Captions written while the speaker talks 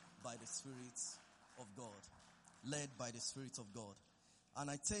the Spirit of God. Led by the Spirit of God. And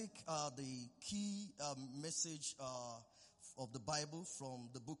I take the key message of the Bible from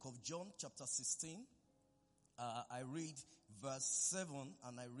the book of John, chapter 16. I read verse 7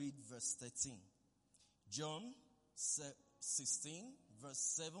 and I read verse 13. John 16, verse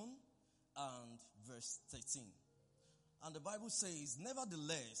 7 and verse 13. And the Bible says,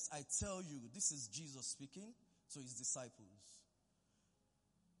 "Nevertheless, I tell you," this is Jesus speaking to his disciples,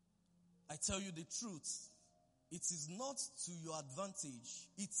 "I tell you the truth. It is not to your advantage.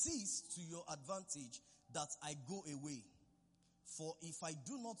 It is to your advantage that I go away. For if I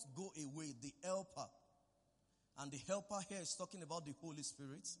do not go away, the Helper," and the Helper here is talking about the Holy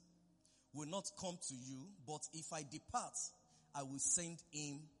Spirit, "will not come to you. But if I depart, I will send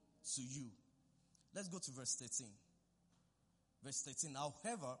him to you." Let's go to verse 13. Verse 13.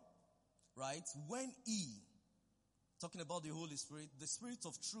 "However," right, "when he," talking about the Holy Spirit, "the Spirit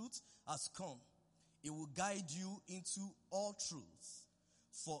of truth has come, he will guide you into all truth.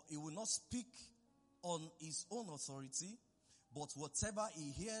 For he will not speak on his own authority, but whatever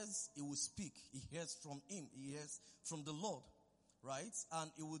he hears, he will speak. He hears from him. He hears from the Lord." Right?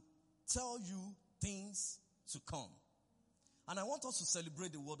 "And he will tell you things to come." And I want us to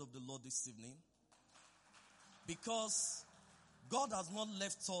celebrate the word of the Lord this evening, because God has not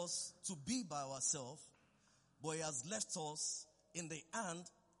left us to be by ourselves, but he has left us in the hand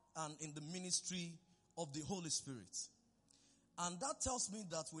and in the ministry of the Holy Spirit. And that tells me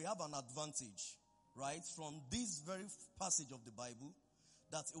that we have an advantage, right, from this very passage of the Bible,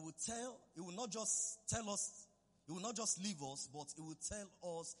 that it will not just tell us, it will not just leave us, but it will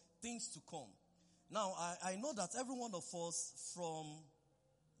tell us things to come. Now, I know that every one of us from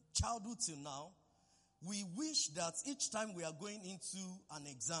childhood till now, we wish that each time we are going into an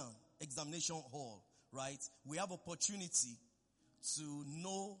examination hall, right, we have opportunity to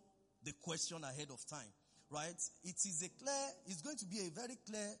know the question ahead of time, right? It's going to be a very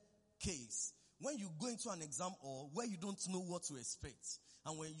clear case when you go into an exam hall where you don't know what to expect,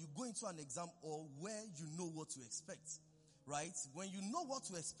 and when you go into an exam hall where you know what to expect, right? When you know what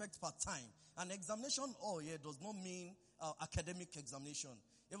to expect per time, an examination hall here does not mean academic examination.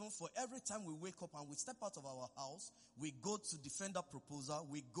 Even for every time we wake up and we step out of our house, we go to defend that proposal,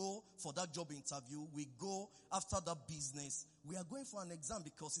 we go for that job interview, we go after that business. We are going for an exam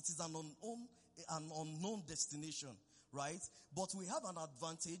because it is an unknown destination, right? But we have an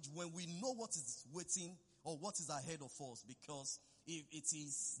advantage when we know what is waiting or what is ahead of us, because if it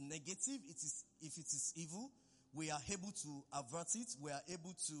is negative, if it is evil, we are able to avert it. We are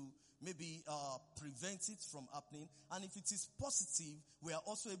able to maybe prevent it from happening. And if it is positive, we are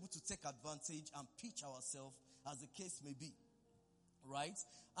also able to take advantage and pitch ourselves, as the case may be. Right?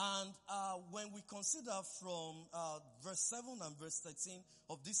 And when we consider from verse 7 and verse 13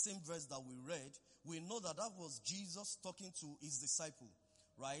 of this same verse that we read, we know that that was Jesus talking to his disciple.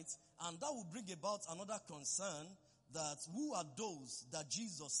 Right? And that will bring about another concern, that who are those that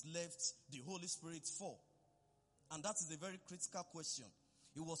Jesus left the Holy Spirit for? And that is a very critical question.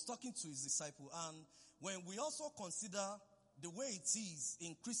 He was talking to his disciple. And when we also consider the way it is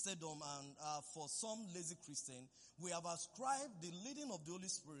in Christendom, and for some lazy Christian, we have ascribed the leading of the Holy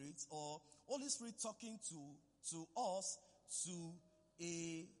Spirit, or Holy Spirit talking to us, to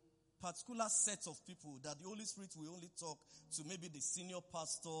a particular set of people, that the Holy Spirit will only talk to maybe the senior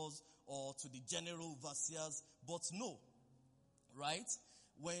pastors or to the general overseers. But no, right?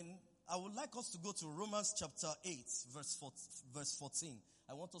 I would like us to go to Romans chapter 8, verse 14.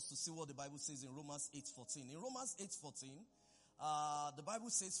 I want us to see what the Bible says in Romans 8:14. In Romans 8:14, the Bible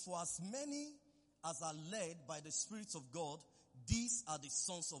says, "For as many as are led by the Spirit of God, these are the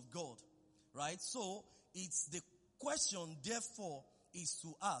sons of God." Right? So, it's the question, therefore, is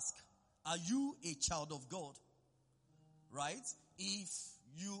to ask, are you a child of God? Right? If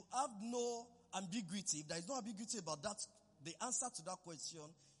you have no ambiguity, if there is no ambiguity about that, the answer to that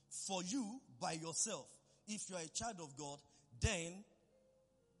question, for you, by yourself, if you are a child of God, then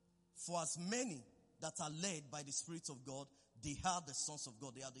for as many that are led by the Spirit of God, they are the sons of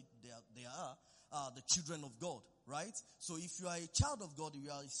God. They are the children of God, right? So if you are a child of God, if you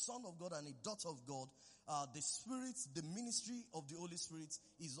are a son of God and a daughter of God, the Spirit, the ministry of the Holy Spirit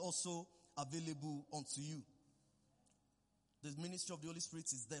is also available unto you. The ministry of the Holy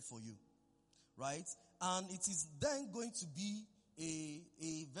Spirit is there for you, right? And it is then going to be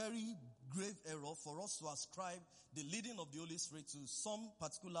a very grave error for us to ascribe the leading of the Holy Spirit to some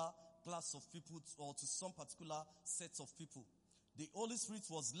particular class of people or to some particular sets of people. The Holy Spirit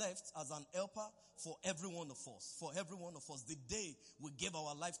was left as an helper for every one of us. For every one of us. The day we gave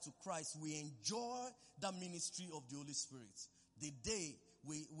our life to Christ, we enjoy the ministry of the Holy Spirit. The day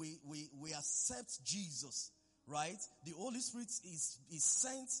we accept Jesus, right? The Holy Spirit is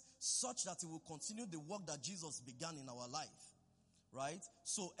sent such that it will continue the work that Jesus began in our life, right?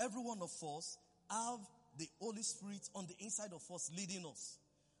 So every one of us have the Holy Spirit on the inside of us leading us.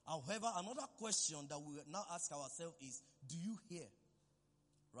 However, another question that we now ask ourselves is, do you hear?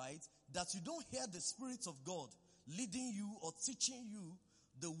 Right? That you don't hear the Spirit of God leading you or teaching you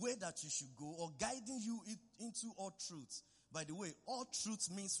the way that you should go or guiding you into all truth. By the way, all truth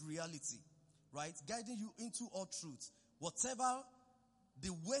means reality, right? Guiding you into all truth. Whatever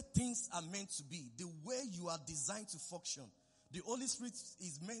the way things are meant to be, the way you are designed to function, the Holy Spirit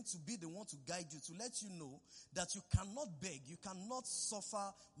is meant to be the one to guide you, to let you know that you cannot beg, you cannot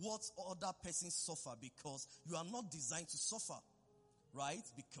suffer what other persons suffer because you are not designed to suffer, right?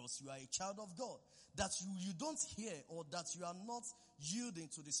 Because you are a child of God. That you don't hear or that you are not yielding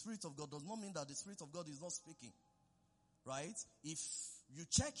to the Spirit of God does not mean that the Spirit of God is not speaking, right? If you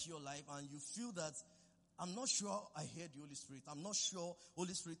check your life and you feel that I'm not sure I hear the Holy Spirit, I'm not sure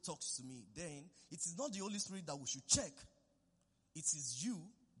Holy Spirit talks to me, then it is not the Holy Spirit that we should check. It is you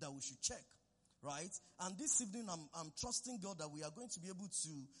that we should check, right? And this evening, I'm trusting God that we are going to be able to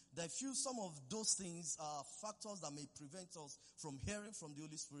diffuse some of those things, factors that may prevent us from hearing from the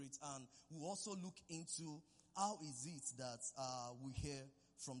Holy Spirit, and we'll also look into how is it that we hear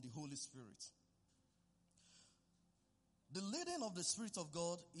from the Holy Spirit. The leading of the Spirit of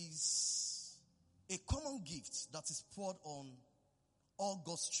God is a common gift that is poured on all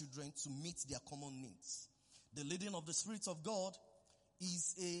God's children to meet their common needs. The leading of the Spirit of God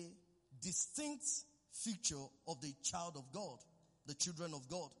is a distinct feature of the child of God, the children of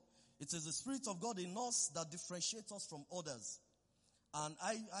God. It is the Spirit of God in us that differentiates us from others. And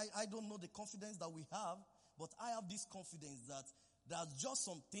I don't know the confidence that we have, but I have this confidence that there are just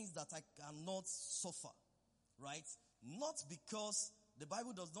some things that I cannot suffer, right? Not because the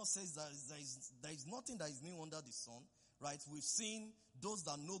Bible does not say there is nothing that is new under the sun, right? We've seen those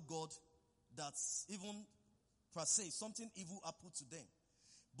that know God that even per se, something evil happened to them.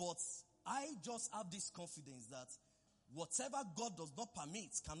 But I just have this confidence that whatever God does not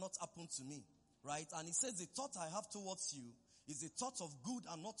permit cannot happen to me, right? And he says the thought I have towards you is a thought of good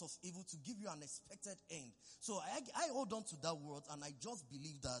and not of evil to give you an expected end. So I hold on to that word and I just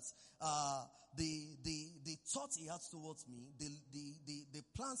believe that the thought he has towards me, the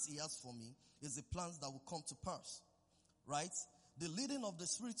plans he has for me is the plans that will come to pass, right? The leading of the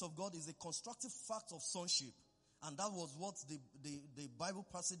Spirit of God is a constructive fact of sonship. And that was what the Bible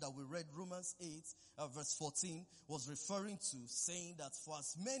passage that we read, Romans 8, verse 14, was referring to, saying that for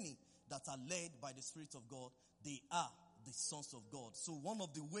as many that are led by the Spirit of God, they are the sons of God. So one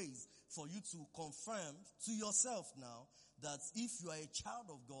of the ways for you to confirm to yourself now that if you are a child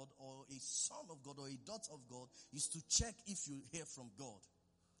of God or a son of God or a daughter of God is to check if you hear from God.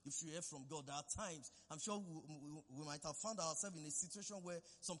 If you hear from God, there are times, I'm sure we might have found ourselves in a situation where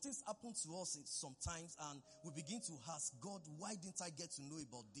some things happen to us sometimes and we begin to ask God, why didn't I get to know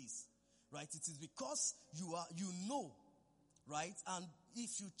about this? Right? It is because you know, right? And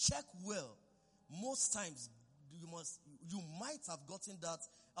if you check well, most times you might have gotten that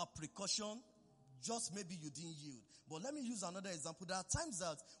precaution, just maybe you didn't yield. But let me use another example. There are times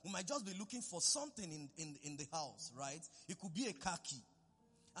that we might just be looking for something in the house, right? It could be a car key.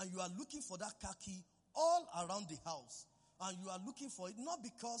 And you are looking for that car key all around the house. And you are looking for it not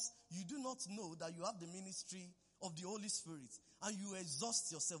because you do not know that you have the ministry of the Holy Spirit. And you exhaust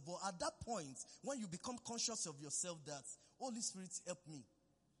yourself. But at that point, when you become conscious of yourself that, Holy Spirit, help me.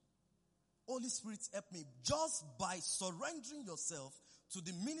 Holy Spirit, help me. Just by surrendering yourself to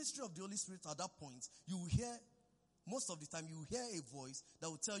the ministry of the Holy Spirit at that point, you will hear, most of the time, you will hear a voice that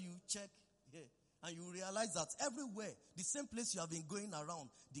will tell you, check here. And you realize that everywhere, the same place you have been going around,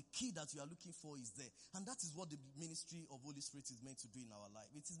 the key that you are looking for is there. And that is what the ministry of Holy Spirit is meant to do in our life.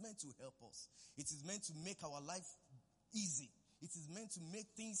 It is meant to help us. It is meant to make our life easy. It is meant to make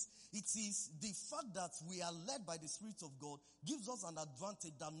things, it is the fact that we are led by the Spirit of God gives us an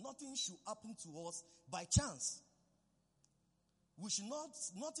advantage that nothing should happen to us by chance.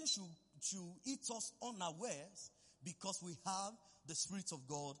 Nothing should eat us unawares because we have the Spirit of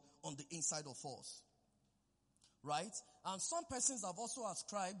God on the inside of us. Right? And some persons have also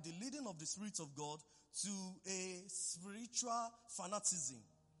ascribed the leading of the Spirit of God to a spiritual fanaticism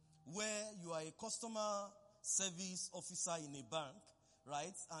where you are a customer service officer in a bank,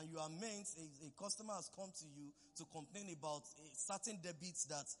 right? And you are meant, a customer has come to you to complain about certain debits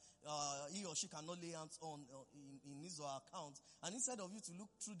that he or she cannot lay hands on in his or her account. And instead of you to look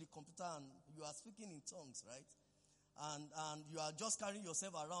through the computer and you are speaking in tongues, right? and you are just carrying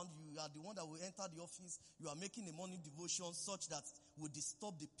yourself around. You are the one that will enter the office. You are making a morning devotion such that will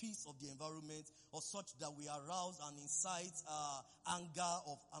disturb the peace of the environment, or such that we arouse and incite anger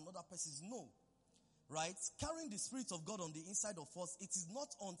of another person. No. Right? Carrying the Spirit of God on the inside of us, it is not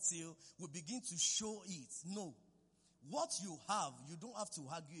until we begin to show it. No. What you have, you don't have to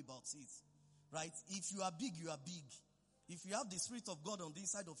argue about it. Right? If you are big, you are big. If you have the Spirit of God on the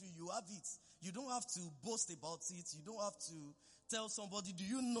inside of you, you have it. You don't have to boast about it. You don't have to tell somebody, do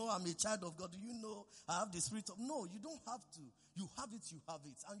you know I'm a child of God? Do you know I have the Spirit of... No, you don't have to. You have it, you have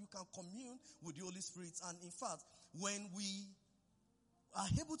it. And you can commune with the Holy Spirit. And in fact, when we are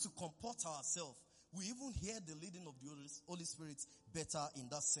able to comport ourselves, we even hear the leading of the Holy Spirit better in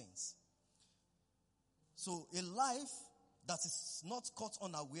that sense. So a life that is not caught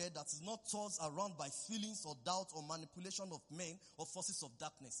unaware, that is not tossed around by feelings or doubt or manipulation of men or forces of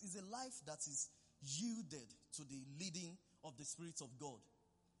darkness, is a life that is yielded to the leading of the Spirit of God.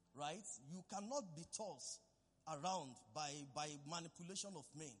 Right? You cannot be tossed around by manipulation of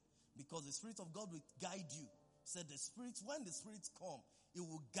men, because the Spirit of God will guide you. Said the Spirit, when the Spirit comes, it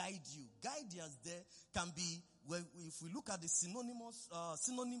will guide you. Guidance there can be, well, if we look at the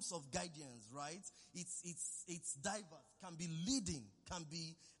synonyms of guidance, right? It's diverse. Can be leading, can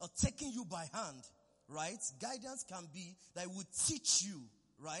be taking you by hand, right? Guidance can be that will teach you,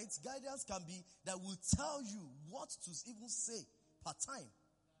 right? Guidance can be that will tell you what to even say per time.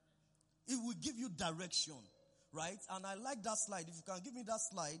 It will give you direction, right? And I like that slide. If you can give me that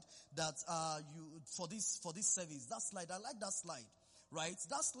slide that you for this service, that slide, I like that slide. Right?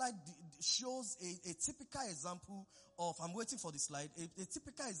 That slide shows a typical example of, I'm waiting for the slide, a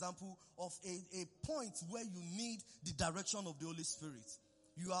typical example of a point where you need the direction of the Holy Spirit.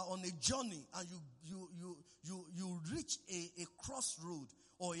 You are on a journey and you reach a crossroad,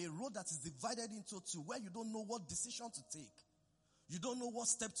 or a road that is divided into two, where you don't know what decision to take. You don't know what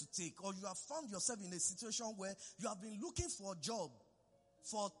step to take, or you have found yourself in a situation where you have been looking for a job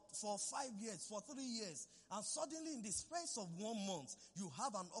for 5 years, for 3 years, and suddenly in the space of 1 month, you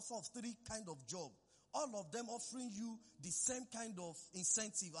have an offer of 3 kind of job, all of them offering you the same kind of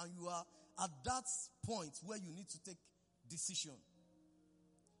incentive, and you are at that point where you need to take decision.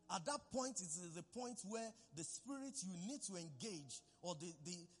 At that point, it is the point where the Spirit you need to engage, or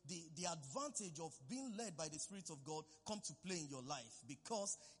the advantage of being led by the Spirit of God come to play in your life,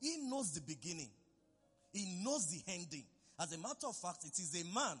 because He knows the beginning. He knows the ending. As a matter of fact, it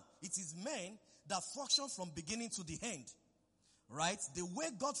is men that function from beginning to the end. Right? The way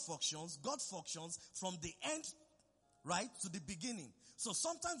God functions from the end, right, to the beginning. So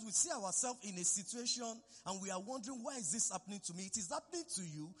sometimes we see ourselves in a situation and we are wondering, why is this happening to me? It is happening to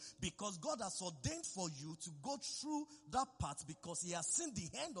you because God has ordained for you to go through that path, because He has seen the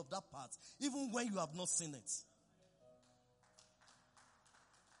end of that path, even when you have not seen it.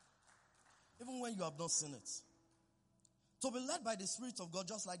 Even when you have not seen it. To be led by the Spirit of God,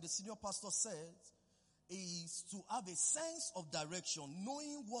 just like the senior pastor said, is to have a sense of direction,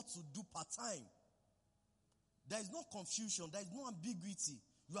 knowing what to do per time. There is no confusion. There is no ambiguity.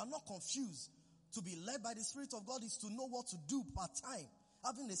 You are not confused. To be led by the Spirit of God is to know what to do per time,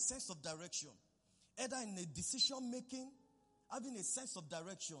 having a sense of direction. Either in a decision making, having a sense of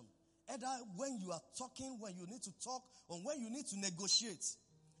direction. Either when you are talking, when you need to talk, or when you need to negotiate.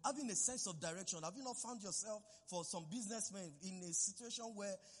 Having a sense of direction. Have you not found yourself, for some businessmen, in a situation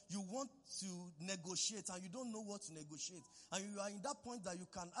where you want to negotiate and you don't know what to negotiate? And you are in that point that you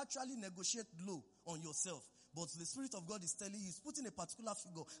can actually negotiate low on yourself. But the Spirit of God is telling you, He's putting a particular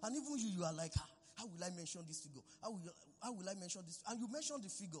figure. And even you are like, how will I mention this figure? How will I mention this? And you mention the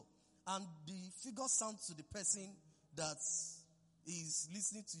figure. And the figure sounds to the person that is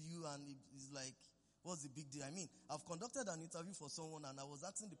listening to you, and is like, what's the big deal? I mean, I've conducted an interview for someone and I was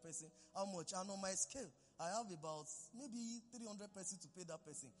asking the person how much. And on my scale, I have about maybe 300 pesos to pay that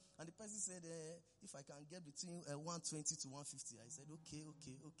person. And the person said, if I can get between 120 to 150. I said,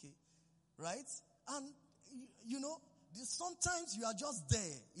 okay. Right? And, sometimes you are just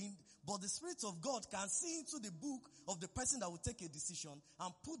there. But the Spirit of God can see into the book of the person that will take a decision and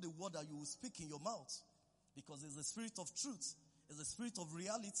put the word that you will speak in your mouth. Because it's the Spirit of truth. It's the Spirit of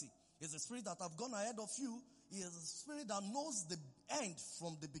reality. It's the Spirit that have gone ahead of you. He is the Spirit that knows the end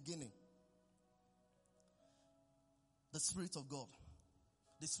from the beginning. The Spirit of God.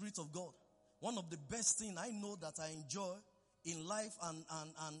 The Spirit of God. One of the best things I know that I enjoy in life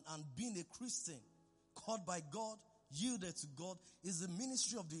and being a Christian, called by God, yielded to God, is the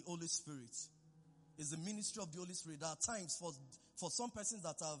ministry of the Holy Spirit. It's the ministry of the Holy Spirit. There are times for some persons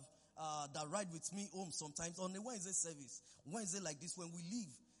that have that ride with me home sometimes on a Wednesday service. Wednesday like this, when we leave,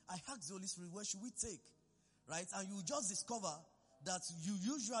 I ask the Holy Spirit, where should we take? right? And you just discover that you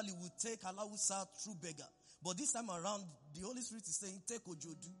usually would take Alawusa through beggar. But this time around, the Holy Spirit is saying, take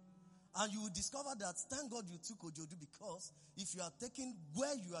Ojodu. And you will discover that, thank God you took Ojodu, because if you are taking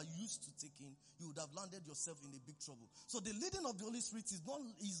where you are used to taking, you would have landed yourself in a big trouble. So the leading of the Holy Spirit is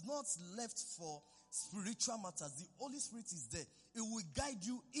not left for spiritual matters. The Holy Spirit is there. It will guide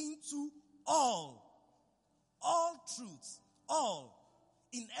you into all truths,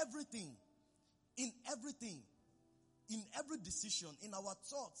 in everything, in every decision, in our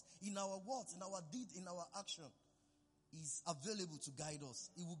thoughts, in our words, in our deed, in our action, is available to guide us.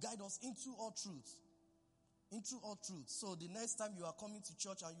 It will guide us into all truths. Into all truths. So the next time you are coming to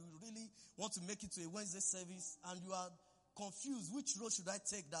church and you really want to make it to a Wednesday service and you are confused, which road should I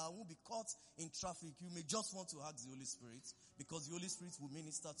take that I won't be caught in traffic? You may just want to ask the Holy Spirit, because the Holy Spirit will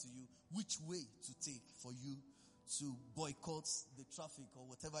minister to you which way to take for you to boycott the traffic or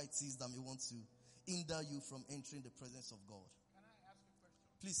whatever it is that may want to hinder you from entering the presence of God. Can I ask a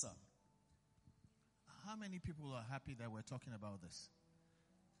question? Please, sir. How many people are happy that we're talking about this?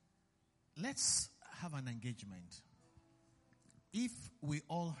 Let's have an engagement. If we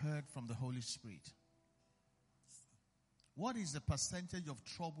all heard from the Holy Spirit, what is the percentage of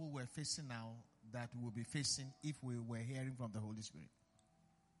trouble we're facing now that we will be facing if we were hearing from the Holy Spirit?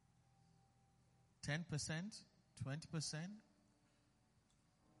 10%? 20%?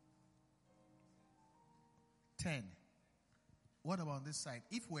 10. What about this side?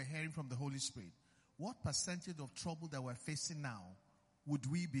 If we're hearing from the Holy Spirit, what percentage of trouble that we're facing now would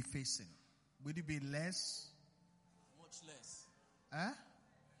we be facing? Would it be less? Much less. Huh?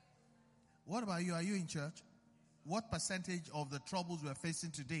 What about you? Are you in church? What percentage of the troubles we're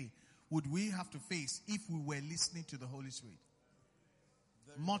facing today would we have to face if we were listening to the Holy Spirit?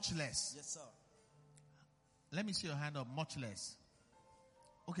 Much less. Yes, sir. Let me see your hand up. Much less.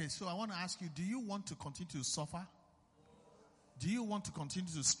 Okay, so I want to ask you, do you want to continue to suffer? Do you want to continue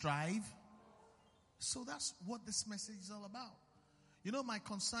to strive? So that's what this message is all about. You know, my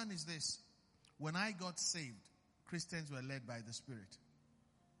concern is this. When I got saved, Christians were led by the Spirit.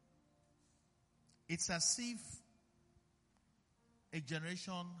 It's as if a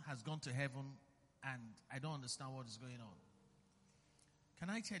generation has gone to heaven and I don't understand what is going on. Can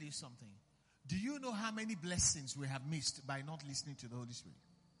I tell you something? Do you know how many blessings we have missed by not listening to the Holy Spirit?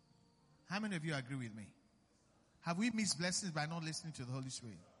 How many of you agree with me? Have we missed blessings by not listening to the Holy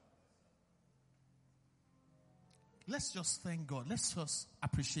Spirit? Let's just thank God. Let's just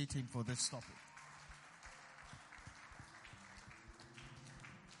appreciate Him for this topic.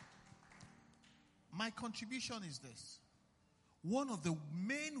 My contribution is this. One of the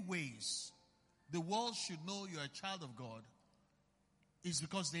main ways the world should know you're a child of God is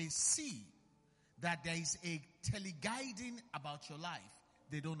because they see that there is a teleguiding about your life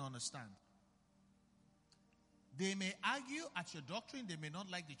they don't understand. They may argue at your doctrine, they may not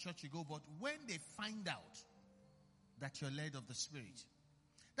like the church you go, but when they find out that you're led of the Spirit,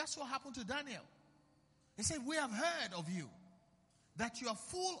 that's what happened to Daniel. He said, we have heard of you, that you are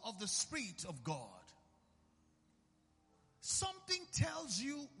full of the Spirit of God. Something tells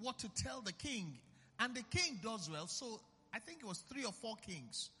you what to tell the king, and the king does well. So I think it was 3 or 4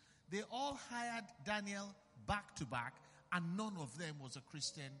 kings. They all hired Daniel back to back, and none of them was a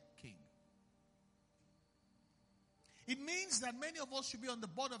Christian king. It means that many of us should be on the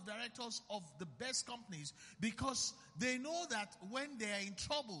board of directors of the best companies, because they know that when they are in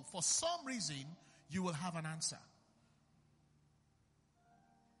trouble, for some reason, you will have an answer.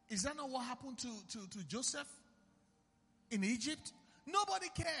 Is that not what happened to Joseph in Egypt? Nobody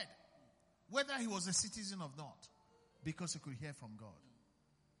cared whether he was a citizen or not, because he could hear from God.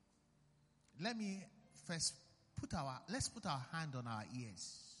 Let me first let's put our hand on our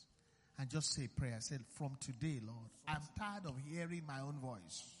ears and just say prayer. Say, from today, Lord, I'm tired of hearing my own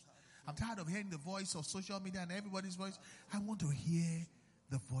voice. I'm tired of hearing the voice of social media and everybody's voice. I want to hear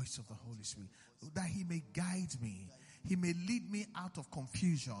the voice of the Holy Spirit, that He may guide me. He may lead me out of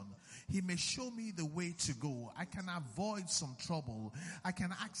confusion. He may show me the way to go. I can avoid some trouble. I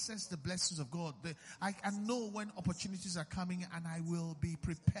can access the blessings of God. I know when opportunities are coming, and I will be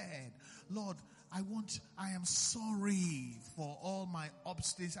prepared. Lord, I am sorry for all my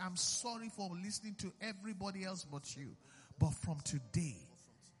obstacles. I'm sorry for listening to everybody else but you. But from today,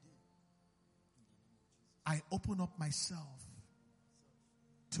 I open up myself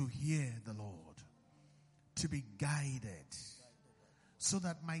to hear the Lord, to be guided, so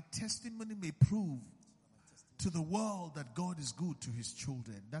that my testimony may prove to the world that God is good to His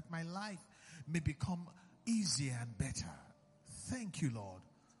children, that my life may become easier and better. Thank you, Lord,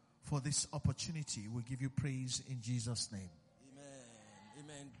 for this opportunity. We give you praise in Jesus' name. Amen.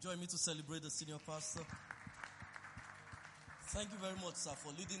 Amen. Join me to celebrate the senior pastor. Thank you very much, sir,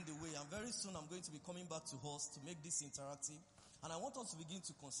 for leading the way. And very soon I'm going to be coming back to us to make this interactive. And I want us to begin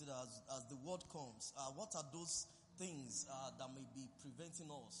to consider as the word comes, what are those things that may be preventing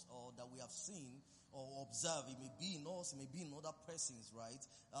us or that we have seen or observed. It may be in us, it may be in other persons, right?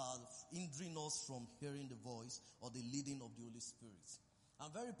 Hindering us from hearing the voice or the leading of the Holy Spirit. And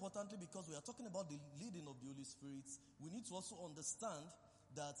very importantly, because we are talking about the leading of the Holy Spirit, we need to also understand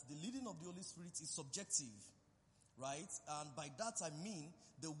that the leading of the Holy Spirit is subjective, right? And by that I mean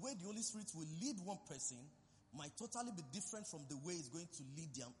the way the Holy Spirit will lead one person might totally be different from the way it's going to lead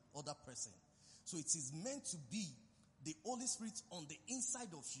the other person. So it is meant to be the Holy Spirit on the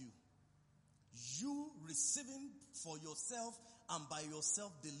inside of you. You receiving for yourself and by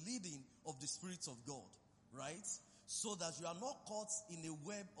yourself the leading of the Spirit of God, right? So that you are not caught in a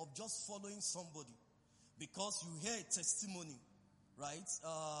web of just following somebody because you hear a testimony, right?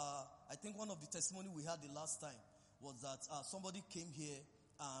 I think one of the testimony we had the last time was that somebody came here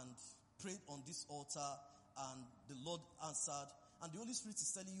and prayed on this altar and the Lord answered. And the Holy Spirit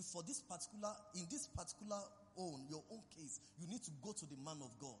is telling you in this particular your own case, you need to go to the man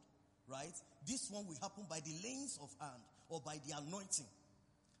of God, right? This one will happen by the layings of hand or by the anointing.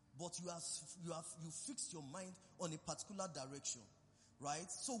 But you fixed your mind on a particular direction, right?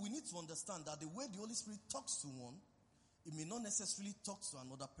 So we need to understand that the way the Holy Spirit talks to one, it may not necessarily talk to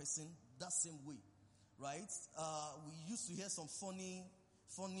another person that same way, right? We used to hear some funny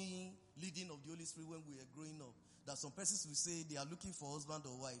leading of the Holy Spirit when we were growing up. That some persons will say they are looking for husband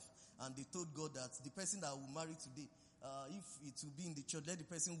or wife, and they told God that the person that will marry today, if it will be in the church, let the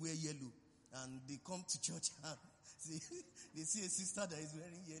person wear yellow. And they come to church and they see a sister that is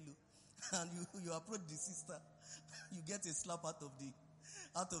wearing yellow, and you approach the sister, you get a slap out of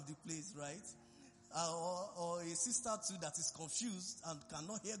the place, right? Or a sister too that is confused and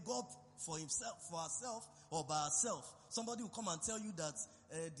cannot hear God for herself or by herself. Somebody will come and tell you that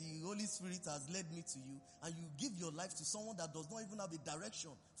the Holy Spirit has led me to you, and you give your life to someone that does not even have a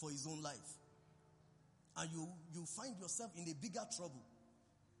direction for his own life. And you find yourself in a bigger trouble.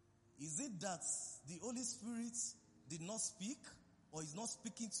 Is it that the Holy Spirit did not speak or is not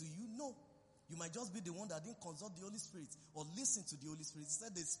speaking to you? No. You might just be the one that didn't consult the Holy Spirit or listen to the Holy Spirit.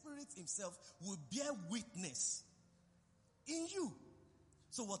 Instead, the Spirit himself will bear witness in you.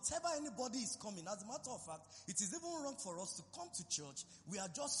 So whatever anybody is coming, as a matter of fact, it is even wrong for us to come to church. We are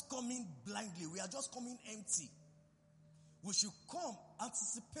just coming blindly. We are just coming empty. We should come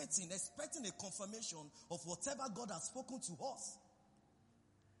anticipating, expecting a confirmation of whatever God has spoken to us.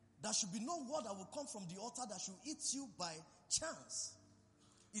 There should be no word that will come from the altar that should hit you by chance.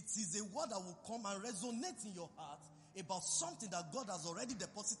 It is a word that will come and resonate in your heart about something that God has already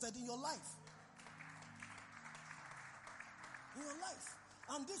deposited in your life. In your life.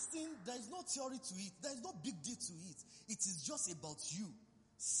 And this thing, there is no theory to it. There is no big deal to it. It is just about you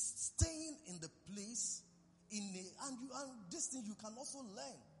staying in the place and this thing you can also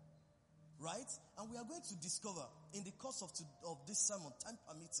learn. Right? And we are going to discover in the course of this sermon, time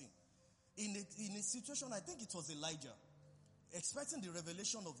permitting, in a situation, I think it was Elijah, expecting the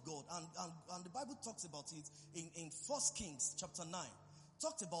revelation of God. And the Bible talks about it in 1 Kings chapter 9.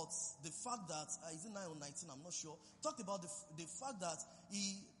 Talked about the fact that, is it 9 or 19? I'm not sure. Talked about the fact that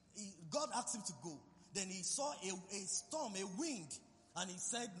God asked him to go. Then he saw a storm, a wind, and he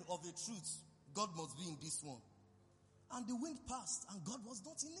said of a truth, God must be in this one. And the wind passed, and God was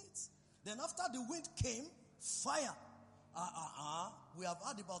not in it. Then after the wind came, fire. We have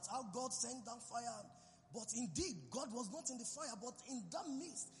heard about how God sent down fire. But indeed, God was not in the fire. But in that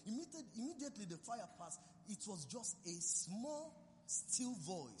midst, immediately the fire passed. It was just a small, still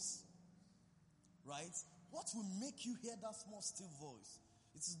voice. Right? What will make you hear that small, still voice?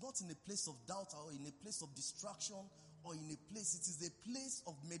 It is not in a place of doubt or in a place of distraction or in a place. It is a place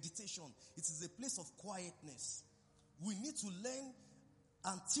of meditation. It is a place of quietness. We need to learn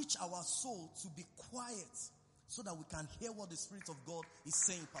and teach our soul to be quiet so that we can hear what the Spirit of God is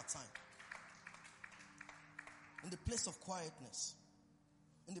saying per time. In the place of quietness.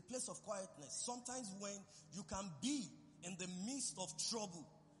 In the place of quietness. Sometimes when you can be in the midst of trouble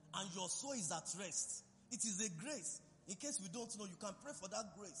and your soul is at rest, it is a grace. In case we don't know, you can pray for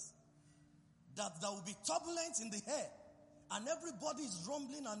that grace. That there will be turbulence in the air and everybody is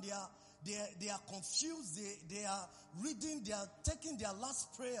rumbling and they are confused, they are reading, they are taking their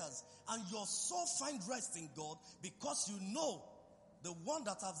last prayers, and your soul find rest in God because you know the one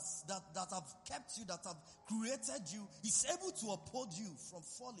that have kept you, that have created you, is able to uphold you from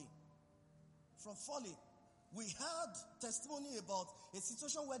falling. From falling. We heard testimony about a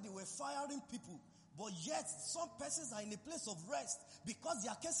situation where they were firing people, but yet some persons are in a place of rest because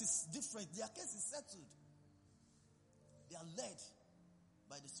their case is different, their case is settled. They are led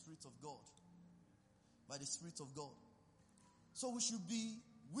by the Spirit of God. By the Spirit of God. So we should be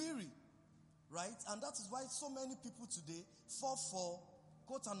weary, right? And that is why so many people today fall for,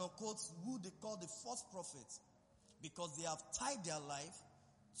 quote and unquote, who they call the false prophets. Because they have tied their life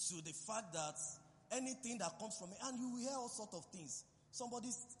to the fact that anything that comes from it, and you will hear all sorts of things.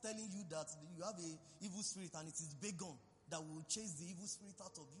 Somebody's telling you that you have an evil spirit and it is Begon that will chase the evil spirit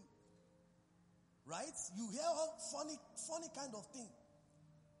out of you. Right? You hear all funny kind of thing.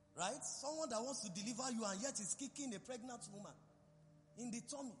 Right? Someone that wants to deliver you and yet is kicking a pregnant woman in the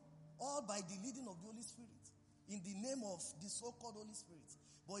tummy. All by the leading of the Holy Spirit. In the name of the so-called Holy Spirit.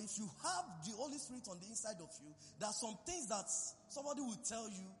 But if you have the Holy Spirit on the inside of you, there are some things that somebody will tell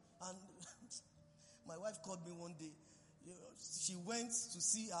you. And my wife called me one day. She went to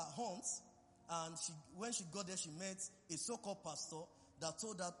see her aunt. And when she got there, she met a so-called pastor that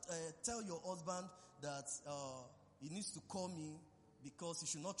told her, tell your husband that he needs to call me because he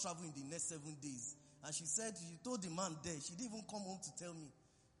should not travel in the next 7 days. And she said, she told the man there, she didn't even come home to tell me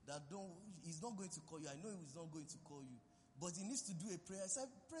that he's not going to call you. I know he's not going to call you. But he needs to do a prayer. I said,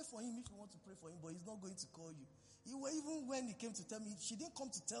 pray for him if you want to pray for him, but he's not going to call you. Even when he came to tell me, she didn't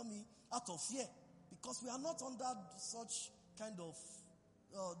come to tell me out of fear. Because we are not under such kind of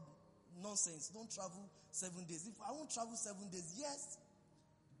nonsense. Don't travel 7 days. If I won't travel 7 days, yes,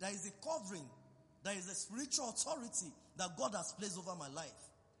 there is a covering. There is a spiritual authority that God has placed over my life.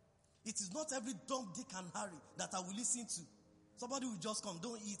 It is not every dumb Dick and Harry that I will listen to. Somebody will just come,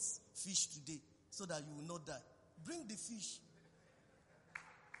 don't eat fish today so that you will not die. Bring the fish.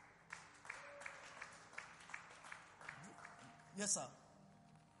 Yes, sir.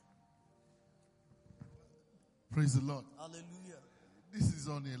 Praise the Lord. Hallelujah. This is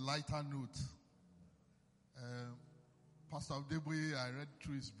on a lighter note. Pastor Deboye, I read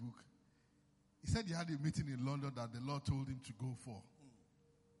through his book. He said he had a meeting in London that the Lord told him to go for.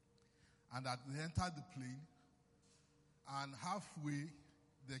 And that they entered the plane. And halfway,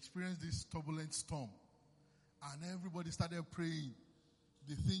 they experienced this turbulent storm. And everybody started praying.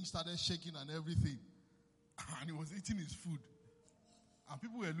 The thing started shaking and everything. And he was eating his food. And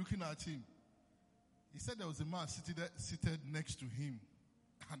people were looking at him. He said there was a man seated next to him.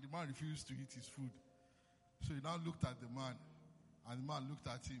 And the man refused to eat his food. So he now looked at the man. And the man looked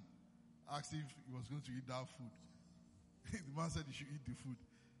at him. Asked if he was going to eat that food. The man said he should eat the food.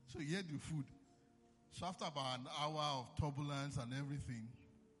 So he ate the food. So after about an hour of turbulence and everything,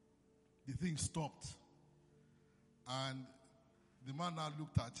 the thing stopped. And the man now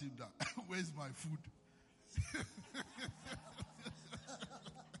looked at him that, where's my food?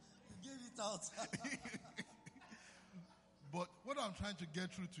 Give it out. But what I'm trying to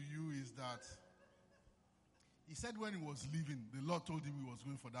get through to you is that he said when he was leaving, the Lord told him he was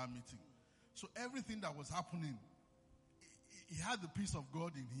going for that meeting. So everything that was happening, he had the peace of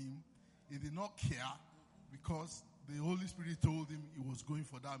God in him. He did not care because the Holy Spirit told him he was going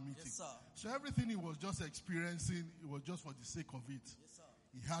for that meeting. Yes, sir. So everything he was just experiencing, it was just for the sake of it. Yes, sir.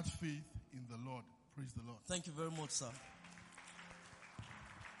 He had faith in the Lord. Praise the Lord. Thank you very much, sir.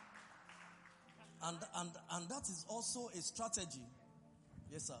 And that is also a strategy.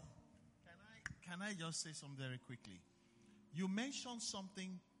 Yes, sir. Can I just say something very quickly? You mentioned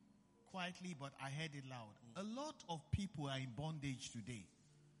something quietly, but I heard it loud. A lot of people are in bondage today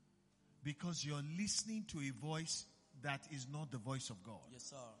because you're listening to a voice that is not the voice of God. Yes,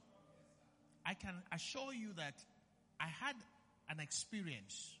 sir. I can assure you that I had an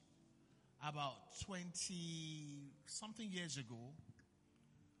experience about 20-something years ago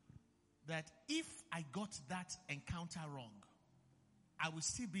that if I got that encounter wrong, I would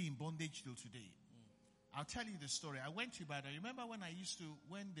still be in bondage till today. I'll tell you the story. I went to Ibadan. Remember when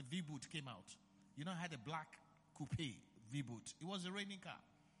the V-Boot came out? You know, I had a black coupe V-Boot. It was a raining car.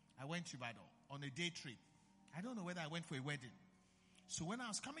 I went to Ibadan on a day trip. I don't know whether I went for a wedding. So when I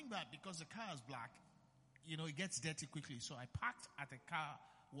was coming back, because the car is black, you know, it gets dirty quickly. So I parked at a car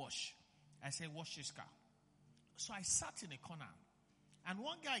wash. I said, wash this car. So I sat in a corner. And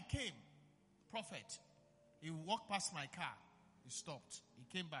one guy came, prophet. He walked past my car. He stopped.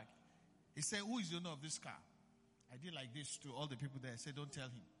 He came back. He said, who is the owner of this car? I did like this to all the people there. I said, don't tell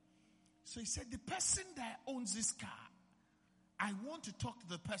him. So he said, the person that owns this car, I want to talk to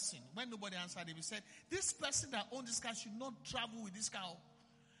the person. When nobody answered him, he said, this person that owns this car should not travel with this car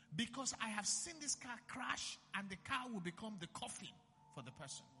because I have seen this car crash and the car will become the coffin for the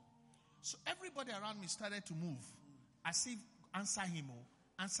person. So everybody around me started to move as if answer him.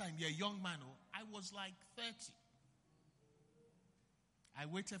 You're a young man. I was like 30. I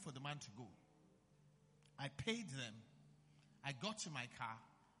waited for the man to go. I paid them. I got to my car.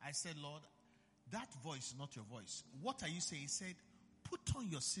 I said, Lord, that voice is not your voice. What are you saying? He said, put on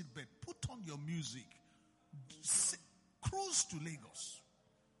your seatbelt, put on your music, cruise to Lagos.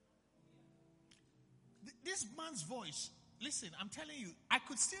 This man's voice, listen, I'm telling you, I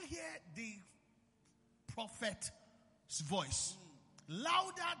could still hear the prophet's voice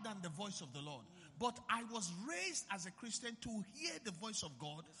louder than the voice of the Lord. But I was raised as a Christian to hear the voice of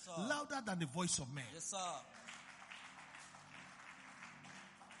God louder than the voice of man. Yes, sir.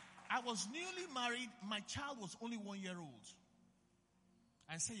 I was newly married. My child was only 1 year old.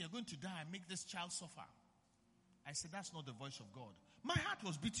 I said, you're going to die and make this child suffer. I said, that's not the voice of God. My heart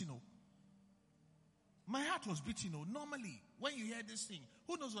was beating. My heart was beating. Normally, when you hear this thing,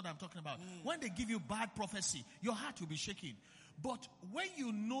 who knows what I'm talking about? When they give you bad prophecy, your heart will be shaking. But when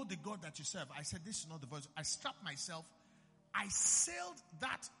you know the God that you serve, I said, this is not the voice. I strapped myself. I sailed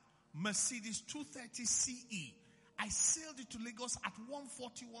that Mercedes 230 CE. I sailed it to Lagos at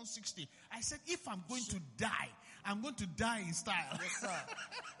 140, 160. I said, if I'm going to die, I'm going to die in style. Yes, sir.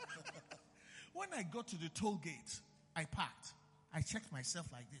 When I got to the toll gate, I parked. I checked myself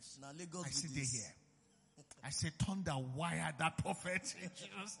like this. Now Lagos I sit this. here. I said, thunder, wire that prophet.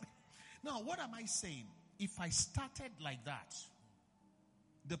 Now, what am I saying? If I started like that,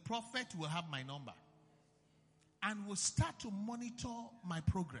 the prophet will have my number and will start to monitor my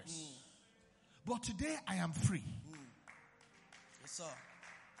progress. But today I am free. Yes, sir.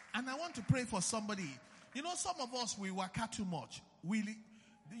 And I want to pray for somebody. You know, some of us, we work out too much.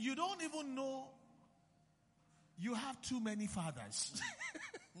 You don't even know you have too many fathers.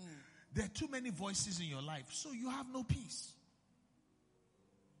 There are too many voices in your life. So you have no peace.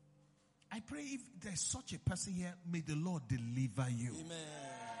 I pray if there's such a person here, may the Lord deliver you. Amen.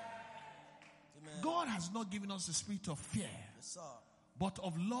 Amen. God has not given us the spirit of fear. Yes, sir. But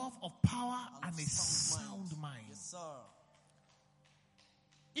of love, of power, and a sound mind. Yes, sir.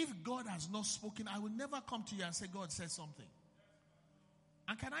 If God has not spoken, I will never come to you and say, God said something.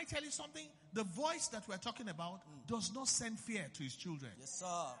 And can I tell you something? The voice that we're talking about does not send fear to his children. Yes,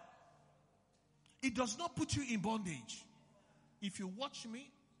 sir. It does not put you in bondage. If you watch me,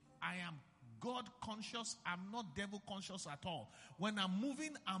 I am God conscious. I'm not devil conscious at all. When I'm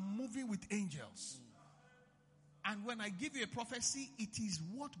moving with angels. And when I give you a prophecy, it is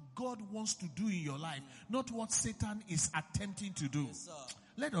what God wants to do in your life, not what Satan is attempting to do. Yes, sir.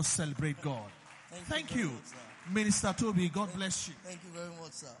 Let us celebrate God. Thank you. Much, Minister Tobi, God bless you. Thank you very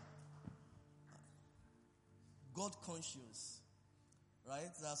much, sir. God conscious.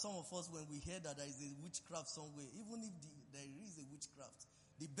 Right? There are some of us, when we hear that there is a witchcraft somewhere, even if there is a witchcraft,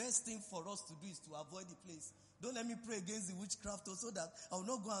 the best thing for us to do is to avoid the place. Don't let me pray against the witchcraft so that I will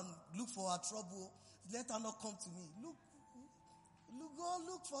not go and look for her trouble. Let her not come to me. Go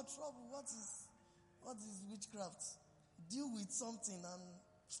look for trouble. What is witchcraft? Deal with something and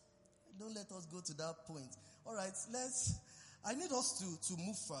don't let us go to that point. All right, I need us to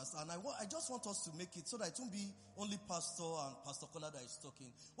move fast, and I just want us to make it so that it won't be only Pastor and Pastor Kola that is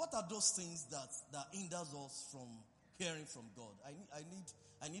talking. What are those things that hinders us from hearing from God?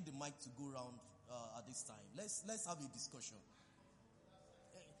 I need the mic to go around at this time. Let's have a discussion.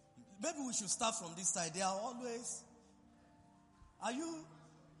 Maybe we should start from this side.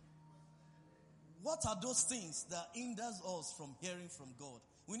 What are those things that hinders us from hearing from God?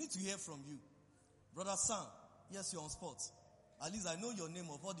 We need to hear from you. Brother Sam, yes, you're on spot. At least I know your name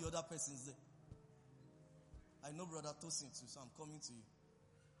of all the other persons there. I know Brother Tosin too, so I'm coming to you.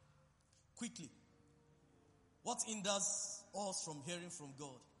 Quickly. What hinders us from hearing from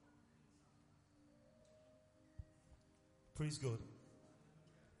God? Praise God.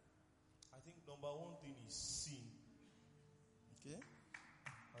 I think number one thing is sin. Okay.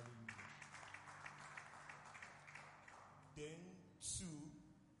 Hallelujah. Then two,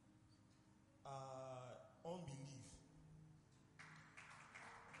 unbelief.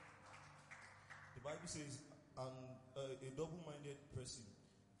 The Bible says, a double-minded person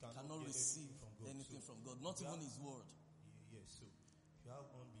cannot receive anything from God, not even His word. Yes, so if you have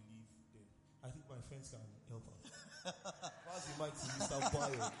unbelief, then I think my friends can help out. Pass the mic to Mr.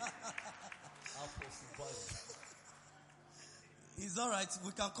 Bayo. Apostle Bayo. It's all right.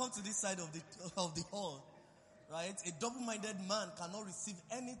 We can come to this side of the hall, right? A double-minded man cannot receive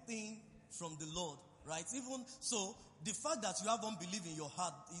anything from the Lord, right? Even so, the fact that you have unbelief in your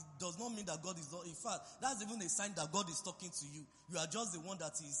heart, it does not mean that God is not. In fact, that's even a sign that God is talking to you. You are just the one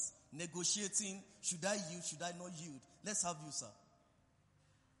that is negotiating. Should I yield? Should I not yield? Let's have you, sir.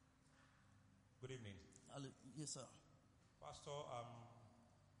 Good evening. Yes, sir. Pastor, I'm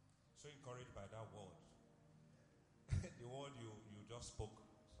so encouraged by that word. The word you just spoke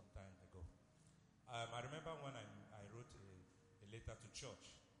some time ago. I remember when I wrote a letter to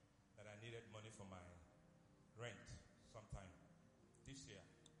church that I needed money for my rent sometime this year.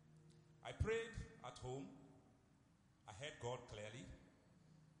 I prayed at home. I heard God clearly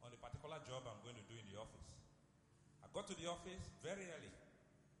on a particular job I'm going to do in the office. I got to the office very early,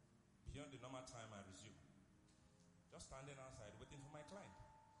 beyond the normal time I resumed. Just standing outside waiting for my client.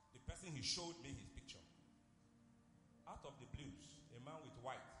 The person, he showed me his picture. Out of the blues, a man with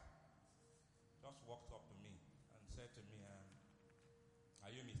white just walked up to me and said to me, are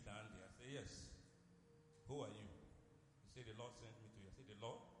you Mr. Andy? I said, yes. Who are you? He said, the Lord sent me to you. I said, the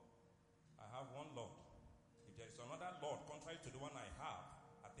Lord? I have one Lord. If there is another Lord contrary to the one I have,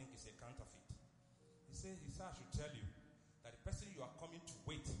 I think it's a counterfeit. He said, I should tell you that the person you are coming to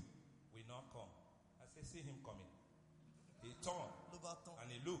wait will not come. I said, see him coming. He turned and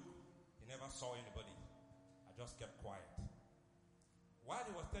he looked. He never saw anybody. I just kept quiet. While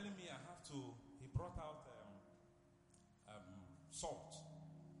he was telling me he brought out salt.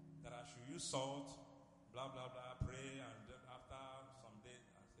 That I should use salt, blah, blah, blah, pray, and then after some days,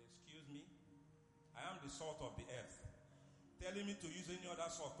 I said, excuse me, I am the salt of the earth. Telling me to use any other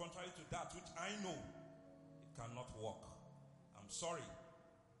salt contrary to that which I know, it cannot work. I'm sorry.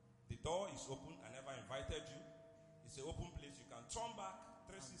 The door is open. I never invited you. It's an open place. You can turn back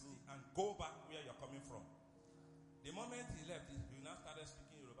 360 and go back where you're coming from. The moment he left, he now started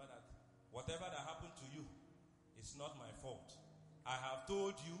speaking Yoruba that whatever that happened to you, it's not my fault. I have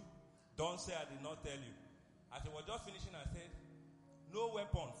told you, don't say I did not tell you. As he was just finishing, I said, no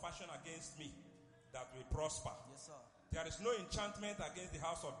weapon fashioned against me that will prosper. Yes, sir. There is no enchantment against the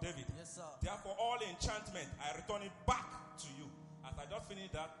house of David. Yes, sir. Therefore, all enchantment, I return it back to you. As I just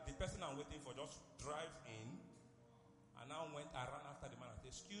finished that, the person I'm waiting for just drives in. And I ran after the man and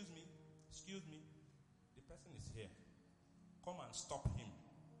said, excuse me. The person is here. Come and stop him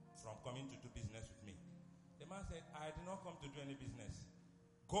from coming to do business with me. The man said, I did not come to do any business.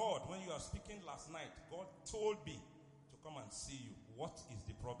 God, when you are speaking last night, God told me to come and see you. What is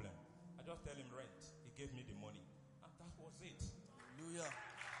the problem? I just tell him rent. He gave me the money. And that was it. Hallelujah.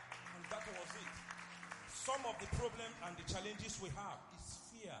 And that was it. Some of the problem and the challenges we have is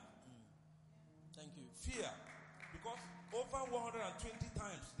fear. Thank you. Fear. Because over 120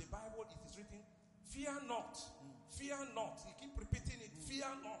 times, the Bible it is written, fear not. Fear not. He keep repeating it.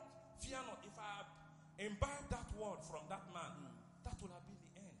 Fear not. Fear not. If I imbibe that word from that man, that would have been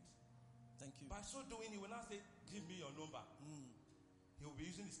the end. Thank you. By so doing, he will not say, give me your number. He will be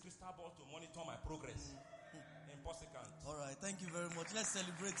using his crystal ball to monitor my progress. Impossible. All right. Thank you very much. Let's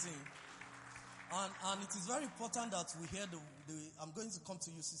celebrate him. And it is very important that we hear I'm going to come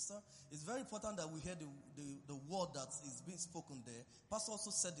to you, sister. It's very important that we hear the word that is being spoken there. Pastor also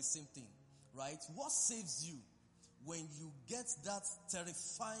said the same thing, right? What saves you when you get that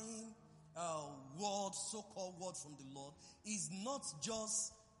terrifying word, so-called word from the Lord, is not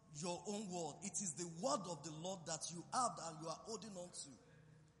just your own word. It is the word of the Lord that you have and you are holding on to.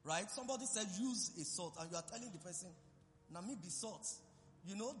 Right? Somebody said use a salt and you are telling the person, "Na me be salt."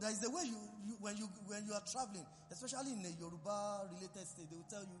 You know, there is a way when you are traveling, especially in a Yoruba related state, they will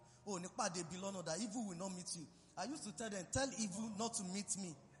tell you, "Oh, Nipa de Bilono, that evil will not meet you." I used to tell them, "Tell evil not to meet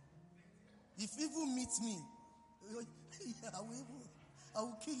me. If evil meets me, I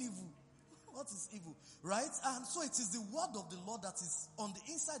will kill evil." What is evil? Right? And so it is the word of the Lord that is on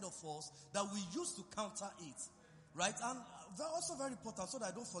the inside of us that we use to counter it. Right? And also very important, so that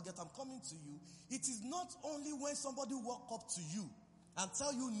I don't forget, I'm coming to you. It is not only when somebody walk up to you and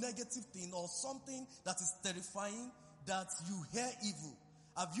tell you negative thing or something that is terrifying that you hear evil.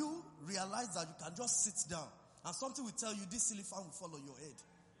 Have you realized that you can just sit down and something will tell you this silly fan will fall on your head?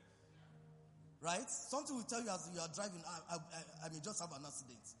 Right? Something will tell you as you are driving, I may just have an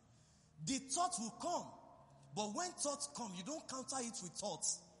accident. The thought will come. But when thoughts come, you don't counter it with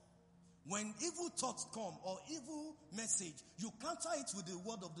thoughts. When evil thoughts come or evil message, you counter it with the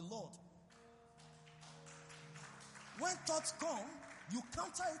word of the Lord. When thoughts come, you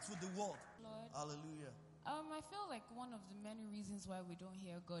counter it with the word. Lord. Hallelujah. I feel like one of the many reasons why we don't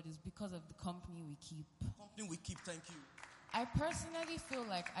hear God is because of the company we keep. Company we keep, thank you. I personally feel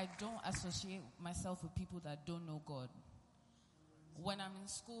like I don't associate myself with people that don't know God. When I'm in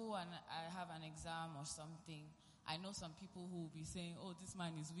school and I have an exam or something, I know some people who will be saying, "Oh, this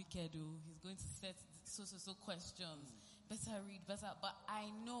man is wicked, oh, he's going to set so questions. Better read, better." But I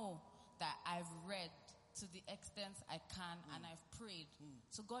know that I've read to the extent I can and I've prayed.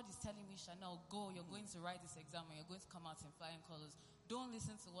 So God is telling me, "Chanel, go, you're going to write this exam and you're going to come out in flying colors. Don't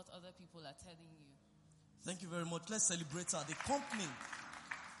listen to what other people are telling you." Thank you very much. Let's celebrate her. The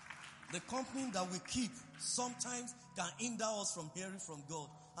company that we keep sometimes can hinder us from hearing from God.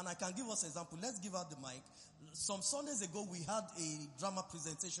 And I can give us an example. Let's give her the mic. Some Sundays ago, we had a drama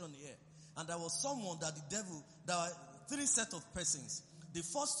presentation here. And there was someone that the devil, there are 3 sets of persons. The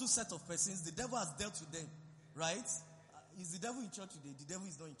first 2 sets of persons, the devil has dealt with them, right? Is the devil in church today? The devil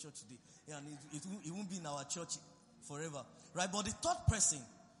is not in church today. And it won't be in our church forever, right? But the third person,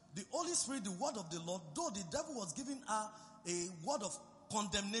 the Holy Spirit, the word of the Lord, though the devil was giving her a word of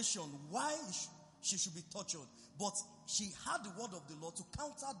condemnation, why she should be tortured. But she had the word of the Lord to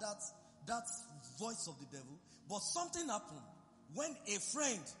counter that voice of the devil. But something happened when a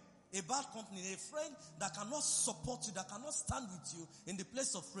friend, a bad company, a friend that cannot support you, that cannot stand with you in the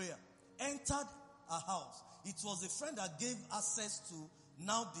place of prayer, entered her house. It was a friend that gave access to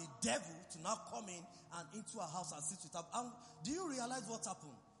now the devil to now come in and into her house and sit with her. And do you realize what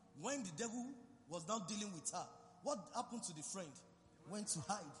happened? When the devil was now dealing with her, what happened to the friend? Went to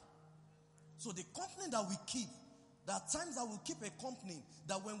hide. So the company that we keep, there are times that we keep a company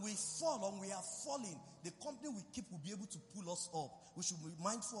that when we fall or we are falling, the company we keep will be able to pull us up. We should be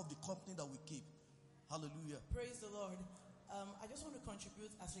mindful of the company that we keep. Hallelujah. Praise the Lord. I just want to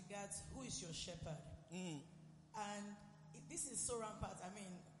contribute as regards who is your shepherd. And this is so rampant. I mean,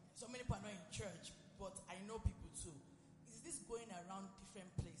 so many people are not in church, but I know people too. Is this going around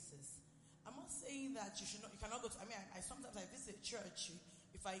different places? I'm not saying that you cannot go to, I sometimes I visit a church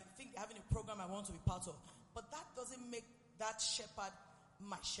if I think having a program I want to be part of. But that doesn't make that shepherd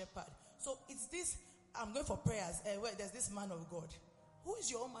my shepherd. So it's this, I'm going for prayers, where there's this man of God. Who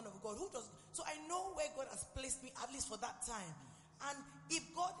is your own man of God? So I know where God has placed me, at least for that time. And if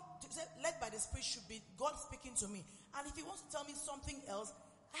God, led by the Spirit, should be God speaking to me. And if He wants to tell me something else,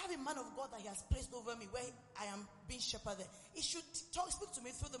 I have a man of God that He has placed over me where I am being shepherded. He should speak to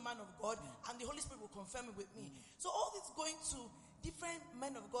me through the man of God, and the Holy Spirit will confirm it with me. So all this going to different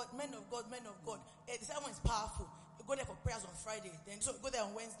men of God. The second one is powerful. You go there for prayers on Friday, then so go there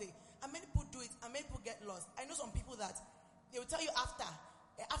on Wednesday. And many people do it, and many people get lost. I know some people that they will tell you after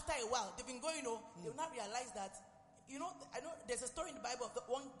a while, they've been going, they will not realize that, I know there's a story in the Bible of the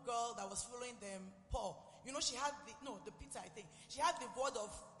one girl that was following them, Paul. She had the Peter, I think. She had the word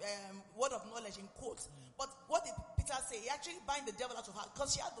of knowledge in quotes. But what did Peter say? He actually bind the devil out of her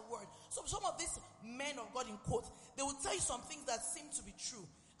because she had the word. So some of these men of God in quotes, they will tell you some things that seem to be true.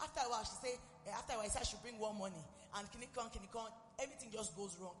 After a while, she said I should bring more money. And can it come, everything just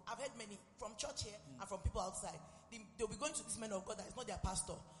goes wrong. I've heard many from church here and from people outside. They'll be going to this men of God that is not their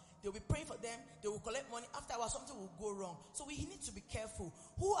pastor. They'll be praying for them. They will collect money. After a while, something will go wrong. So we need to be careful.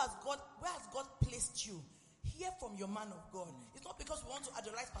 Where has God placed you? Hear from your man of God. It's not because we want to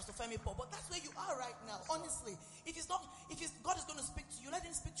idolize Pastor Femi Paul, but that's where you are right now. Honestly, if God is going to speak to you, let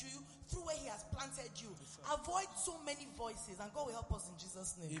Him speak to you through where He has planted you. Avoid so many voices, and God will help us in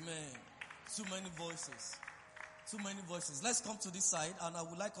Jesus' name. Amen. Too many voices. Too many voices. Let's come to this side, and I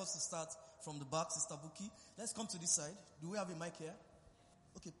would like us to start from the back, Sister Buki. Let's come to this side. Do we have a mic here?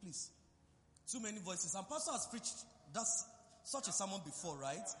 Okay, please. Too many voices. And Pastor has preached such a sermon before,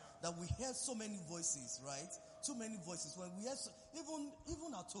 right? That we hear so many voices, right? Too many voices. When we hear,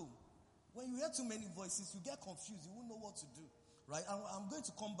 even at home, when you hear too many voices, you get confused. You won't know what to do, right? And I'm going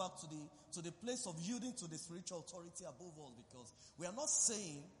to come back to the place of yielding to the spiritual authority above all, because we are not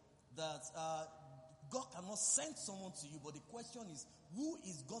saying that God cannot send someone to you, but the question is, who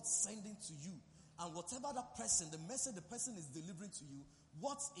is God sending to you? And whatever that person, the message the person is delivering to you,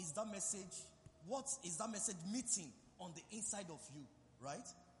 what is that message meeting on the inside of you, right?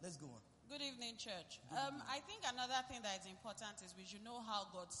 Let's go on. Good evening, church. I think another thing that is important is we should know how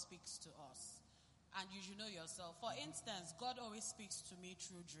God speaks to us. And you should know yourself. For instance, God always speaks to me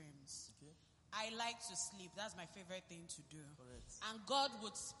through dreams. Okay. I like to sleep. That's my favorite thing to do. Correct. And God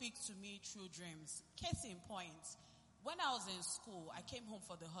would speak to me through dreams. Case in point, when I was in school, I came home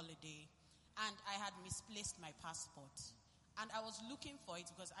for the holiday and I had misplaced my passport. And I was looking for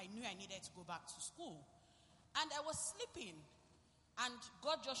it because I knew I needed to go back to school. And I was sleeping. And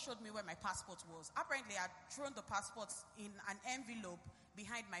God just showed me where my passport was. Apparently, I'd thrown the passport in an envelope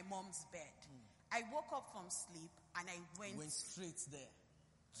behind my mom's bed. I woke up from sleep and I went straight there.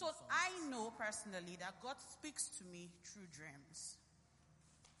 So I know personally that God speaks to me through dreams.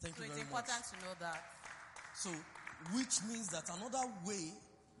 Thank you very much. So it's important to know that. So, which means that another way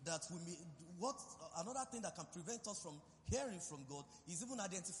that another thing that can prevent us from hearing from God is even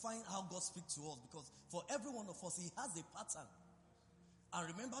identifying how God speaks to us. Because for every one of us, He has a pattern. And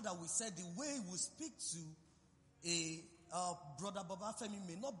remember that we said the way we speak to a brother Baba Femi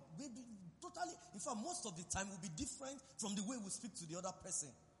may not be totally, in fact, most of the time will be different from the way we speak to the other person.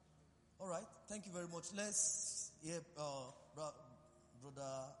 All right, thank you very much. Let's hear brother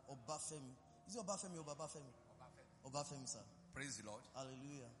Obafemi. Is it Obafemi or Babafemi? Obafemi, sir. Praise the Lord.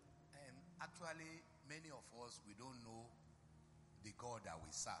 Hallelujah. Actually, many of us, we don't know the God that we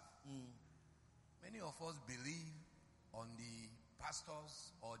serve. Many of us believe on the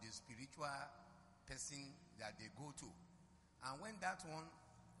pastors or the spiritual person that they go to. And when that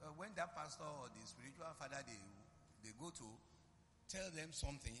pastor or the spiritual father they go to tell them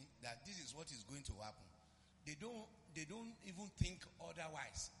something that this is what is going to happen, they don't even think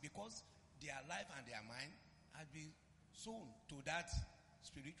otherwise, because their life and their mind has been sown to that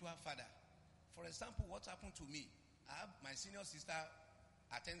spiritual father. For example, what happened to me? I have my senior sister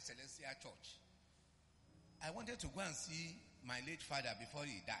attend Celestial Church. I wanted to go and see my late father before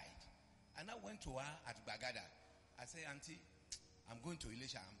he died. And I went to her at Bagada. I said, Auntie, I'm going to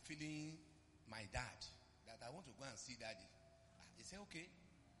Elisha. I'm feeling my dad, that I want to go and see daddy. He said, okay.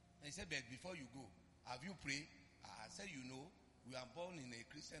 And he said, but before you go, have you prayed? I said, we are born in a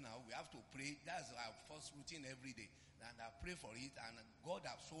Christian house. We have to pray. That's our first routine every day. And I pray for it. And God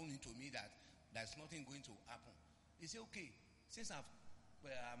has shown into me that there's nothing going to happen. He said, okay, since I've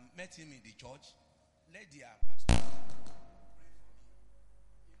met him in the church, let the pastor pray for me.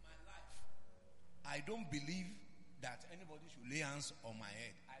 In my life, I don't believe that anybody should lay hands on my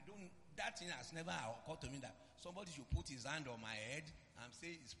head. That thing has never occurred to me that somebody should put his hand on my head and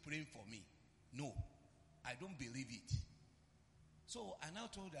say he's praying for me. No, I don't believe it. So I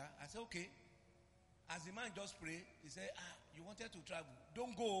now told her, I said, okay. As the man just prayed, he said, you wanted to travel.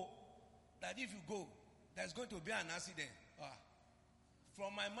 Don't go. That if you go, there's going to be an accident.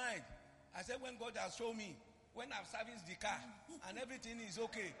 From my mind, I said, when God has shown me, when I've serviced the car and everything is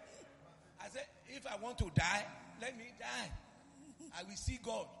okay, I said, if I want to die, let me die. I will see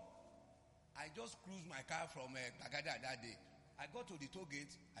God. I just cruised my car from Bagada that day. I got to the toll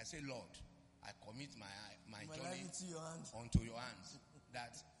gate. I said, Lord, I commit my journey onto your hands.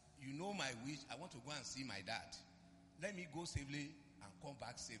 That you know my wish. I want to go and see my dad. Let me go safely and come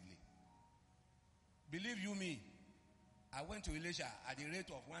back safely. Believe you me, I went to Elisha at the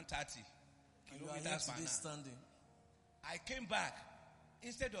rate of 130 kilometers per hour. I came back.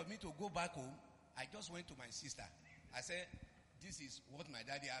 Instead of me to go back home, I just went to my sister. I said, this is what my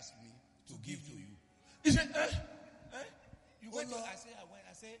daddy asked me to give to you. He said, You went to, I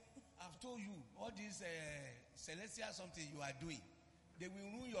said, I've told you, all this celestial something you are doing, they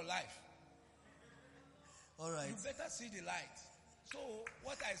will ruin your life. All right. You better see the light. So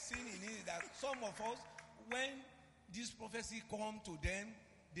what I seen in it is that some of us, when this prophecy come to them,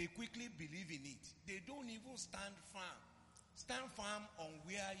 they quickly believe in it. They don't even stand firm. Stand firm on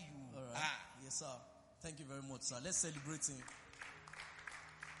where you are. Yes, sir. Thank you very much, sir. Let's celebrate him.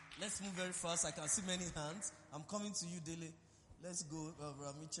 Let's move very fast. I can see many hands. I'm coming to you, Dele. Let's go,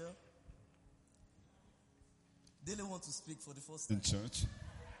 Brother Mitchell. Dele wants to speak for the first time. In church.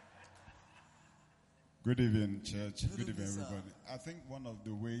 Good evening, church. Good evening, everybody. Sir. I think one of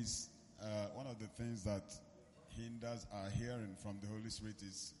the ways, one of the things that hinders our hearing from the Holy Spirit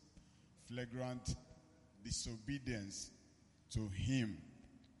is flagrant disobedience to Him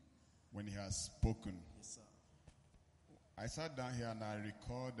when He has spoken. Yes, sir. I sat down here and I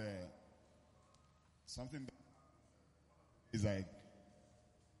recalled something that is like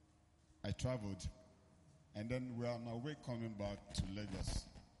I traveled, and then we are on our way coming back to Lagos.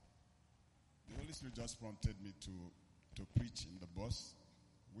 The Holy Spirit just prompted me to preach in the bus,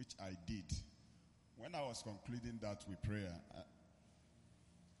 which I did. When I was concluding that with prayer,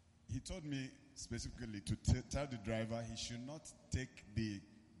 He told me specifically to tell the driver he should not take the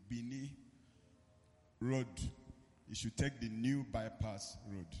Bini road. He should take the new bypass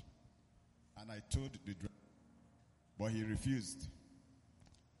road. And I told the driver, but he refused.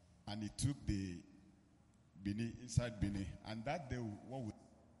 And he took the Bini, inside Bini. And that day, what was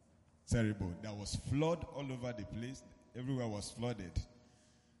terrible. There was flood all over the place. Everywhere was flooded.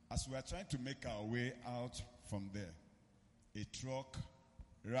 As we were trying to make our way out from there, a truck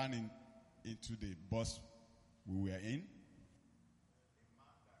ran into the bus we were in.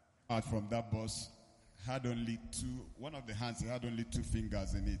 Out from that bus, had only one of the hands had only 2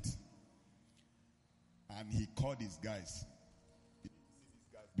 fingers in it. And he called his guys.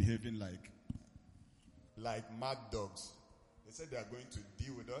 Behaving like mad dogs. They said they are going to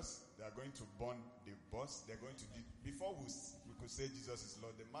deal with us. They are going to burn the bus. They're going to before we could say Jesus is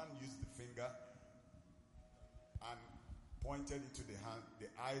Lord, the man used the finger and pointed into the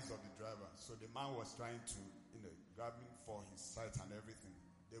eyes of the driver. So the man was trying to, grab him for his sight and everything.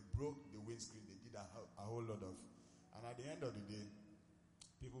 They broke the windscreen. They did a whole lot of, and at the end of the day,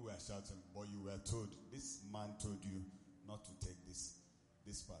 people were shouting, but you were told, this man told you not to take this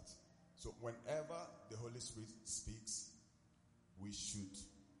part. So whenever the Holy Spirit speaks, we should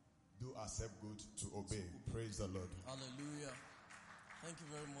do ourselves good to obey. Praise the Lord. Hallelujah. Thank you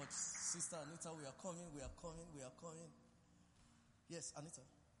very much. Sister Anita, we are coming. Yes, Anita.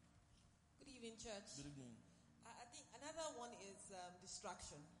 Good evening, church. Good evening. I think another one is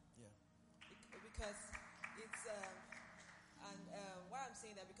distraction. Yeah. Because it's, why I'm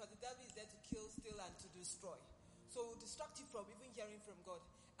saying that, because the devil is there to kill, steal, and to destroy. So distract you from even hearing from God.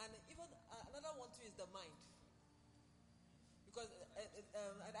 And even another one too is the mind. Because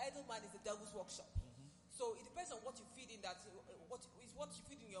an idle mind is the devil's workshop. Mm-hmm. So it depends on what you feed in, that what you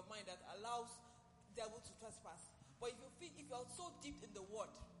feed in your mind that allows the devil to trespass. But if you're so deep in the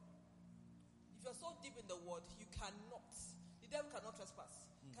word, you cannot. The devil cannot trespass.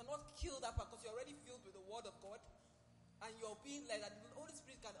 Cannot kill that part, because you're already filled with the word of God, and you're being like that. The Holy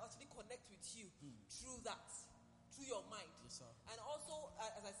Spirit can actually connect with you through that, through your mind. Yes, sir. And also,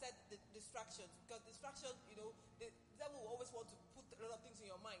 as I said, the distractions. Because distraction, the devil will always want to put a lot of things in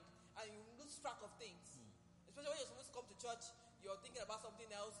your mind, and you lose track of things. Especially when you're supposed to come to church, you're thinking about something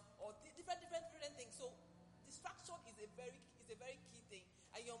else, or different things. So distraction is a very key thing,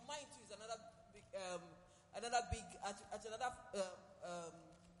 and your mind too is another big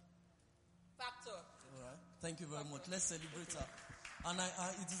factor. All right. Thank you very much. Let's celebrate her. And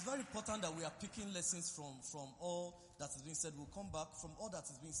it is very important that we are picking lessons from all that is being said. We'll come back from all that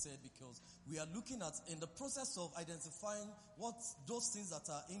is being said, because we are looking at, in the process of identifying what those things that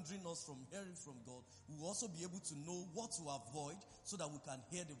are hindering us from hearing from God, we will also be able to know what to avoid, so that we can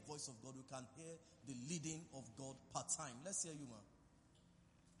hear the voice of God. We can hear the leading of God part time. Let's hear you, ma'am.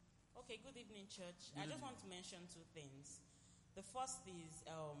 Okay, good evening, church. I just want to mention two things. The first is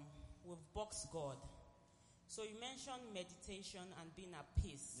we've boxed God. So you mentioned meditation and being at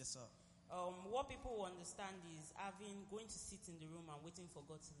peace. Yes, sir. What people will understand is going to sit in the room and waiting for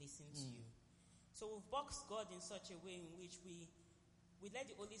God to listen to you. So we've boxed God in such a way in which we let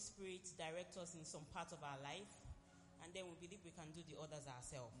the Holy Spirit direct us in some part of our life, and then we believe we can do the others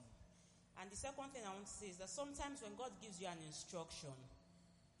ourselves. And the second thing I want to say is that sometimes when God gives you an instruction,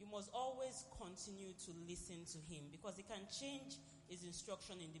 you must always continue to listen to him, because he can change his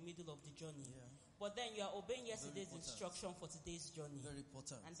instruction in the middle of the journey. Yeah. But then you are obeying yesterday's instruction for today's journey. Very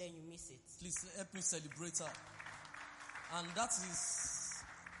important. And then you miss it. Please help me celebrate her. And that is,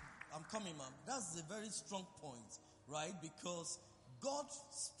 I'm coming, ma'am. That's a very strong point, right? Because God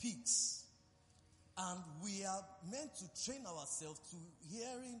speaks, and we are meant to train ourselves to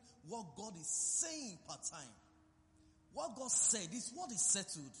hearing what God is saying part time. What God said is what is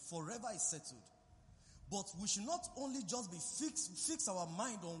settled, forever is settled. But we should not only just be fix our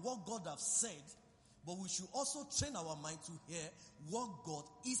mind on what God has said, but we should also train our mind to hear what God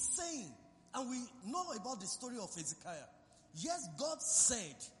is saying. And we know about the story of Hezekiah. Yes, God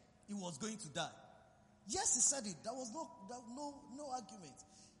said he was going to die. Yes, he said it. There was no argument.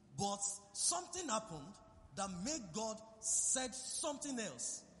 But something happened that made God said something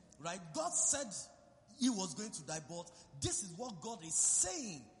else. Right? God said he was going to die, but this is what God is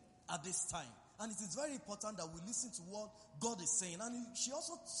saying at this time. And it is very important that we listen to what God is saying. And she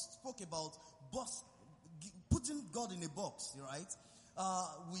also spoke about putting God in a box, right?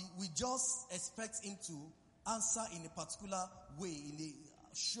 We just expect him to answer in a particular way, in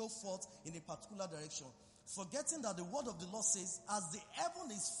a show forth in a particular direction. Forgetting that the word of the Lord says, as the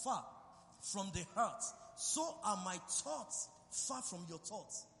heaven is far from the earth, so are my thoughts far from your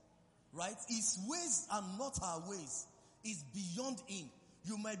thoughts. Right? His ways are not our ways. It's beyond him.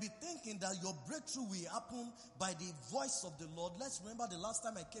 You might be thinking that your breakthrough will happen by the voice of the Lord. Let's remember the last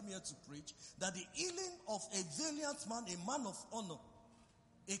time I came here to preach, that the healing of a valiant man, a man of honor,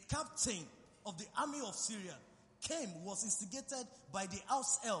 a captain of the army of Syria, was instigated by the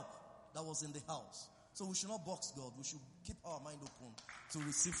house help that was in the house. So we should not box God. We should keep our mind open to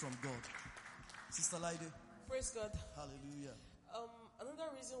receive from God. Sister Laide. Praise God. Hallelujah.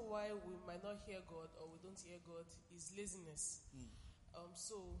 Another reason why we might not hear God, or we don't hear God, is laziness.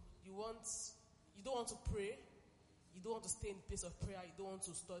 So you don't want to pray, you don't want to stay in the place of prayer, you don't want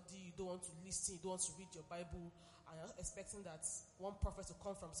to study, you don't want to listen, you don't want to read your Bible, and you're expecting that one prophet will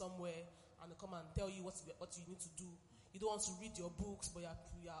come from somewhere and will come and tell you what you need to do. You don't want to read your books, but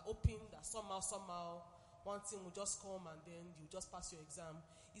you are hoping that somehow one thing will just come and then you just pass your exam.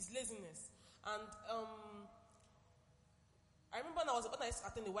 It's laziness. And I remember when I used to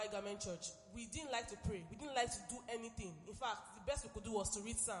attend the White Garment Church, we didn't like to pray. We didn't like to do anything. In fact, the best we could do was to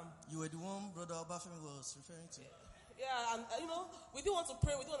read Psalm. You were the one Brother Obafemi was referring to. Yeah, and we didn't want to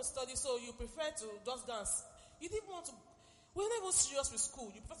pray, we didn't want to study, so you prefer to just go and... You didn't want to... We're not even serious with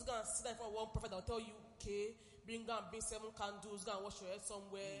school. You prefer to go and sit down in front of one prophet that will tell you, okay, bring 7 candles, go and wash your head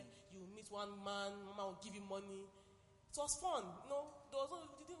somewhere, you meet one man will give you money. It was fun,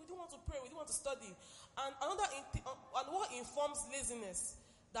 we didn't want to pray, we didn't want to study. And what informs laziness,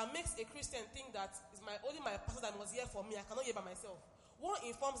 that makes a Christian think that it's only my pastor that must hear for me. I cannot hear by myself. What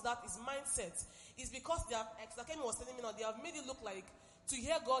informs that is mindset. Is because they have, like Kemi was telling me now, they have made it look like to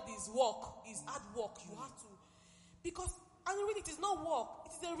hear God is work, is hard work. You have to, because, and really it is not work.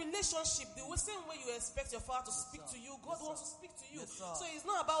 It is a relationship. The same way you expect your father to speak to you, God wants to speak to you. So it's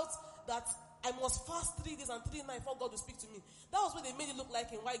not about that I must fast 3 days and 3 nights before God will speak to me. That was what they made it look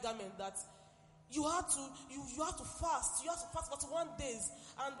like in White Garment, that you have to fast. You have to fast for 21 days.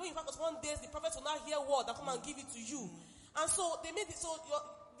 And when you fast for 21 days, the prophet will not hear word and come and give it to you. And so they made it so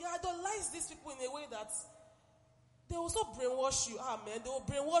they idolize these people in a way that they also brainwash you. They will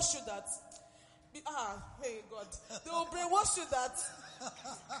brainwash you that hey God. They will brainwash you that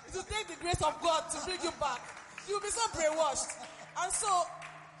it will take the grace of God to bring you back. You will be so brainwashed. And so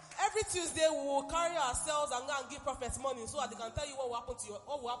every Tuesday we will carry ourselves and go and give prophets money so that they can tell you what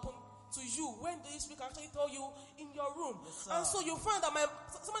will happen to you when the history can actually tell you in your room. And so you find that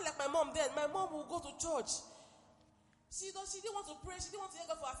someone like my mom will go to church. She didn't want to pray. She didn't want to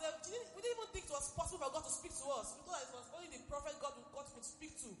hear God for herself. We didn't even think it was possible for God to speak to us. We thought it was only the prophet God could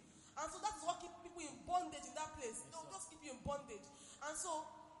speak to. And so that is what keeps people in bondage in that place. They'll just keep you in bondage. And so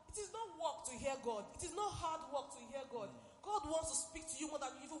it is not work to hear God. It is not hard work to hear God. God wants to speak to you more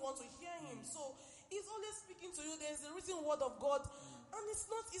than you even want to hear Him. So He's always speaking to you. There is the written word of God, and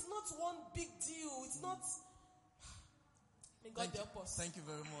it's not one big deal. It's not. May God help us. Thank you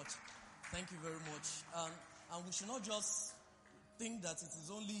very much. Thank you very much. And we should not just think that it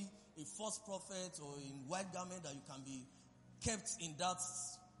is only a false prophet or in white garment that you can be kept in that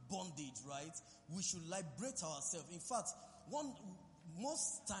bondage, right? We should liberate ourselves. In fact,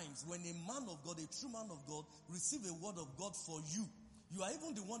 most times when a man of God, a true man of God, receive a word of God for you, you are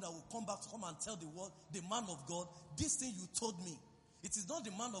even the one that will come back to come and tell the man of God, this thing you told me. It is not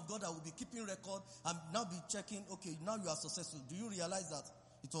the man of God that will be keeping record and now be checking, okay, now you are successful. Do you realize that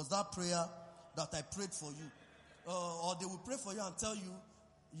it was that prayer that I prayed for you? Or they will pray for you and tell you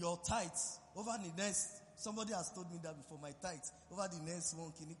your tithes over the next, somebody has told me that before, my tithes over the next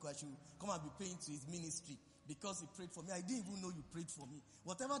one, I should come and be paying to his ministry because he prayed for me. I didn't even know you prayed for me.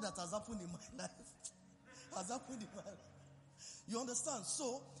 Whatever that has happened in my life has happened in my life. You understand?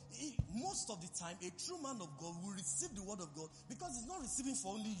 So, most of the time, a true man of God will receive the word of God because he's not receiving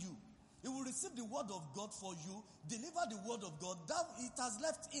for only you. He will receive the word of God for you, deliver the word of God. That it has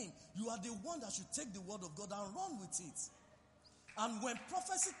left him. You are the one that should take the word of God and run with it. And when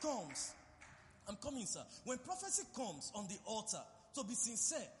prophecy comes, I'm coming, sir. When prophecy comes on the altar, to be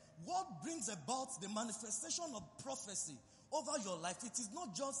sincere, what brings about the manifestation of prophecy over your life, it is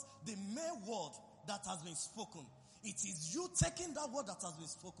not just the mere word that has been spoken. It is you taking that word that has been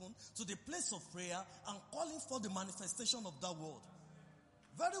spoken to the place of prayer and calling for the manifestation of that word.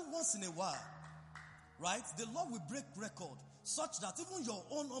 Very once in a while, right, the Lord will break record such that even your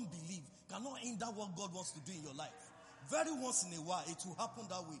own unbelief cannot hinder what God wants to do in your life. Very once in a while, it will happen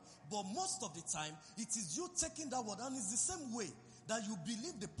that way. But most of the time, it is you taking that word, and it's the same way that you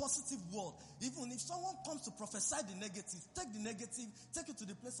believe the positive word. Even if someone comes to prophesy the negative, take the negative, take it to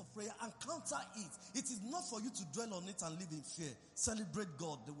the place of prayer and counter it. It is not for you to dwell on it and live in fear. Celebrate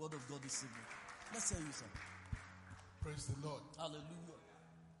God, the word of God this evening. Let's hear you, sir. Praise the Lord. Hallelujah.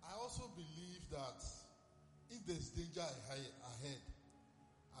 I also believe that if there's danger ahead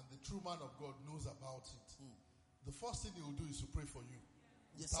and the true man of God knows about it, the first thing he will do is to pray for you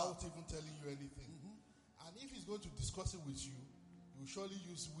without even telling you anything. And if he's going to discuss it with you, he will surely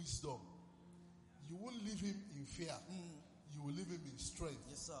use wisdom. You won't leave him in fear. You will leave him in strength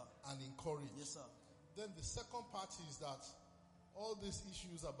and in courage. Yes, sir. Then the second part is that all these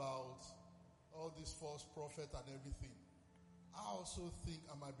issues about all this false prophet and everything, I also think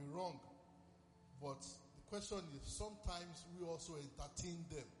I might be wrong. But the question is, sometimes we also entertain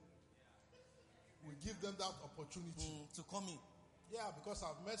them. We give them that opportunity to come in. Yeah, because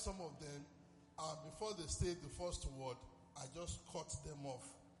I've met some of them, and before they say the first word, I just cut them off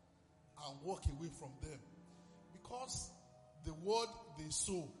and walk away from them. Because the word they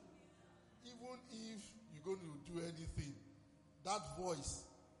sow, even if you're going to do anything, that voice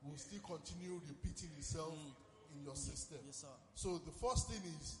will still continue repeating itself in your system. Yes, sir. So the first thing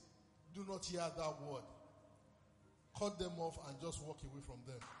is, do not hear that word. Cut them off and just walk away from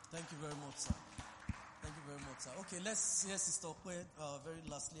them. Thank you very much, sir. Thank you very much, sir. Okay, let's hear Sister Okwe very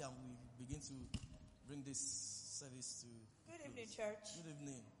lastly, and we begin to bring this service to. Good evening, church. Good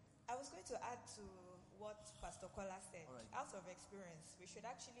evening. I was going to add to what Pastor Kola said. All right. Out of experience, we should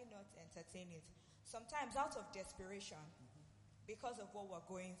actually not entertain it. Sometimes out of desperation, because of what we're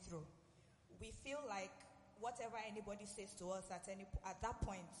going through, we feel like whatever anybody says to us at that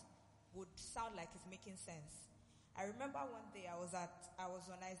point would sound like it's making sense. I remember one day I was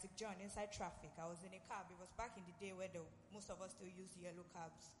on Isaac John inside traffic. I was in a cab. It was back in the day where most of us still use yellow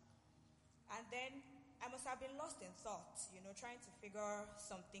cabs. And then I must have been lost in thought, trying to figure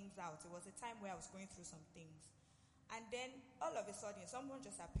some things out. It was a time where I was going through some things. And then all of a sudden, someone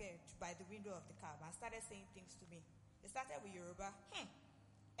just appeared by the window of the cab and started saying things to me. It started with Yoruba.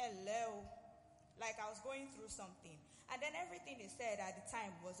 Hello. Like I was going through something. And then everything he said at the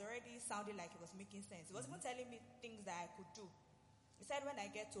time was already sounding like it was making sense. He was even telling me things that I could do. He said when I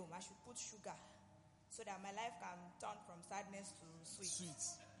get home, I should put sugar so that my life can turn from sadness to sweet.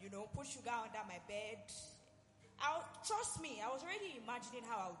 Put sugar under my bed. Trust me, I was already imagining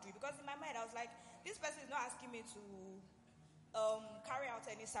how I would do it. Because in my mind, I was like, this person is not asking me to carry out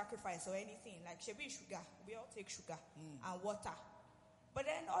any sacrifice or anything. Like, should be sugar. We all take sugar and water. But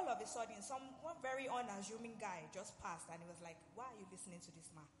then all of a sudden, one very unassuming guy just passed and he was like, why are you listening to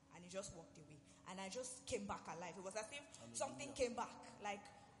this man? And he just walked away. And I just came back alive. It was as if something came back. Like,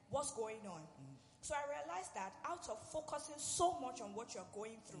 what's going on? So I realized that out of focusing so much on what you're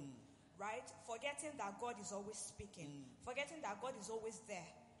going through, right? Forgetting that God is always speaking. Forgetting that God is always there.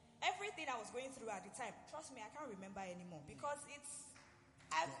 Everything I was going through at the time, trust me, I can't remember anymore. Because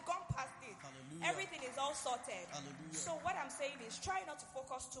I've gone past it. Hallelujah. Everything is all sorted. Hallelujah. So what I'm saying is try not to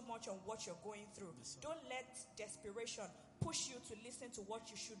focus too much on what you're going through. Yes, don't let desperation push you to listen to what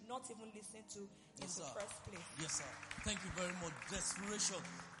you should not even listen to in the first place. Yes, sir. Thank you very much. Desperation.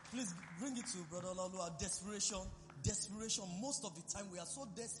 Please bring it to Brother Lolua. Desperation. Most of the time we are so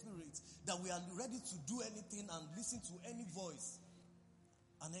desperate that we are ready to do anything and listen to any voice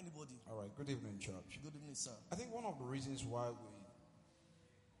and anybody. All right. Good evening, church. Good evening, sir. I think one of the reasons why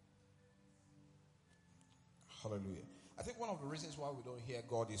Hallelujah. I think one of the reasons why we don't hear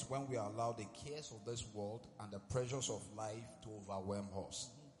God is when we allow the cares of this world and the pressures of life to overwhelm us.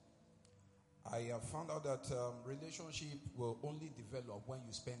 I have found out that relationship will only develop when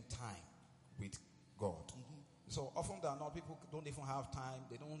you spend time with God. So often than not, people don't even have time.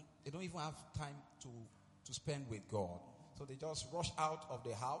 They don't even have time to spend with God. So they just rush out of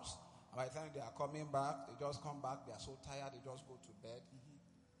the house. By the time they are coming back, they just come back. They are so tired, they just go to bed.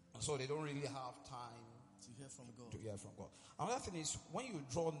 And so they don't really have time to hear from God. Another thing is, when you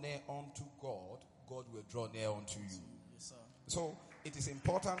draw near unto God, God will draw near unto you. Yes, sir. So it is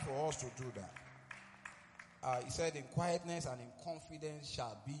important for us to do that. He said, in quietness and in confidence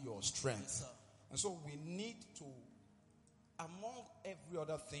shall be your strength. Yes, sir. And so we need to, among every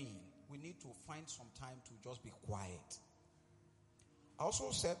other thing, we need to find some time to just be quiet.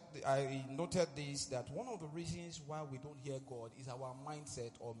 I noted this, that one of the reasons why we don't hear God is our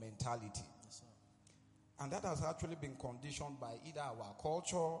mindset or mentality. Yes, sir. And that has actually been conditioned by either our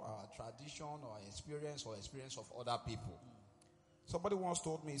culture, our tradition, or experience of other people. Somebody once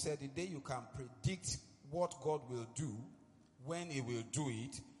told me, he said, the day you can predict what God will do, when he will do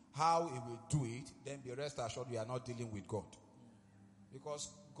it, how he will do it, then be rest assured you are not dealing with God. Because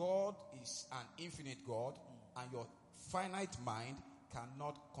God is an infinite God, and your finite mind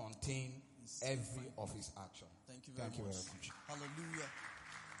cannot contain every of his action. Thank you very much. Hallelujah.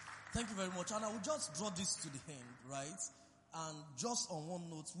 Thank you very much. And I will just draw this to the end, right? And just on one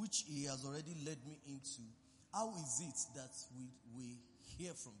note, which he has already led me into, how is it that we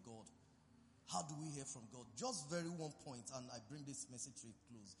hear from God? How do we hear from God? Just very one point, and I bring this message to a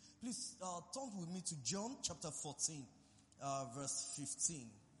close. Please turn with me to John chapter 14, verse 15.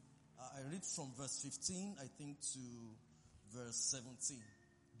 I read from verse 15, I think, to verse 17.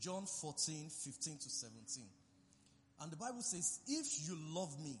 John 14, 15 to 17. And the Bible says, if you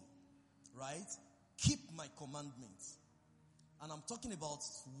love me, right, keep my commandments. And I'm talking about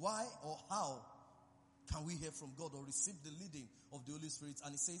why or how can we hear from God or receive the leading of the Holy Spirit.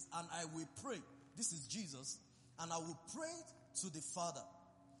 And it says, and I will pray. This is Jesus. And I will pray to the Father.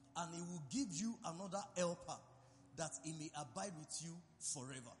 And he will give you another helper that he may abide with you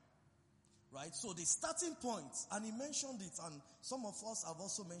forever. Right? So the starting point, and he mentioned it, and some of us have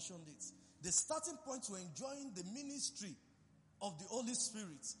also mentioned it. The starting point to enjoying the ministry of the Holy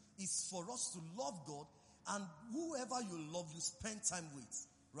Spirit is for us to love God, and whoever you love, you spend time with.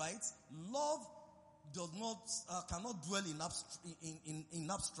 Right? Love cannot dwell in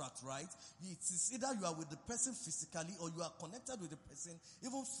abstract, right? It is either you are with the person physically or you are connected with the person.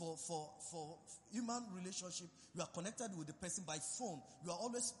 Even for human relationship, you are connected with the person by phone. You are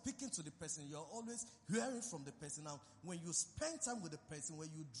always speaking to the person. You are always hearing from the person. Now, when you spend time with the person, when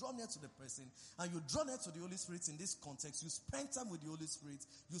you draw near to the person, and you draw near to the Holy Spirit in this context, you spend time with the Holy Spirit,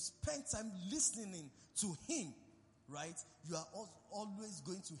 you spend time listening to him, right? You are always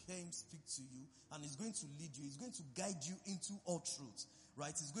going to hear him speak to you, and he's going to lead you. He's going to guide you into all truth, right?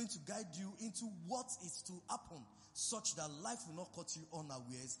 It's going to guide you into what is to happen, such that life will not cut you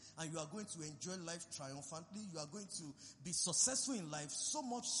unawares, and you are going to enjoy life triumphantly. You are going to be successful in life, so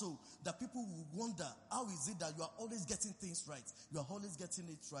much so that people will wonder, how is it that you are always getting things right? You are always getting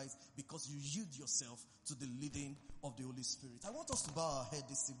it right because you yield yourself to the leading of the Holy Spirit. I want us to bow our head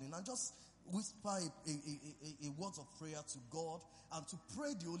this evening and just whisper a word of prayer to God and to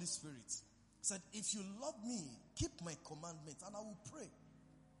pray the Holy Spirit. He said, if you love me, keep my commandments and I will pray.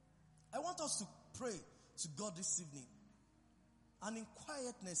 I want us to pray to God this evening. And in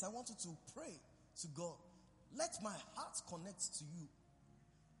quietness, I want you to pray to God. Let my heart connect to you.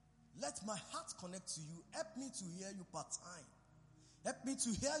 Let my heart connect to you. Help me to hear you part time. Help me to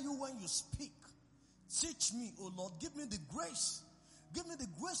hear you when you speak. Teach me, oh Lord. Give me the grace. Give me the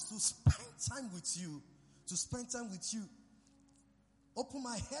grace to spend time with you. To spend time with you. Open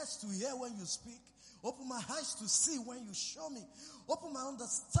my ears to hear when you speak. Open my eyes to see when you show me. Open my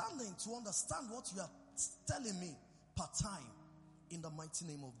understanding to understand what you are telling me part time. In the mighty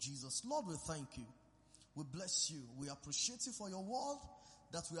name of Jesus. Lord, we thank you. We bless you. We appreciate you for your word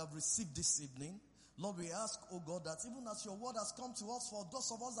that we have received this evening. Lord, we ask, oh God, that even as your word has come to us, for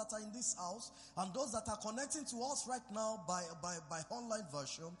those of us that are in this house and those that are connecting to us right now by online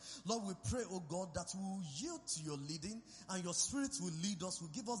version, Lord, we pray, oh God, that we will yield to your leading and your spirit will lead us,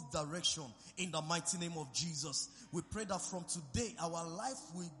 will give us direction in the mighty name of Jesus. We pray that from today, our life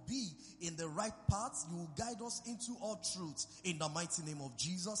will be in the right path. You will guide us into all truth in the mighty name of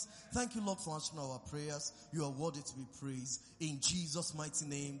Jesus. Thank you, Lord, for answering our prayers. You are worthy to be praised. In Jesus' mighty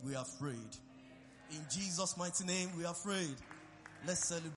name, we are prayed. In Jesus' mighty name, we are prayed. Let's celebrate.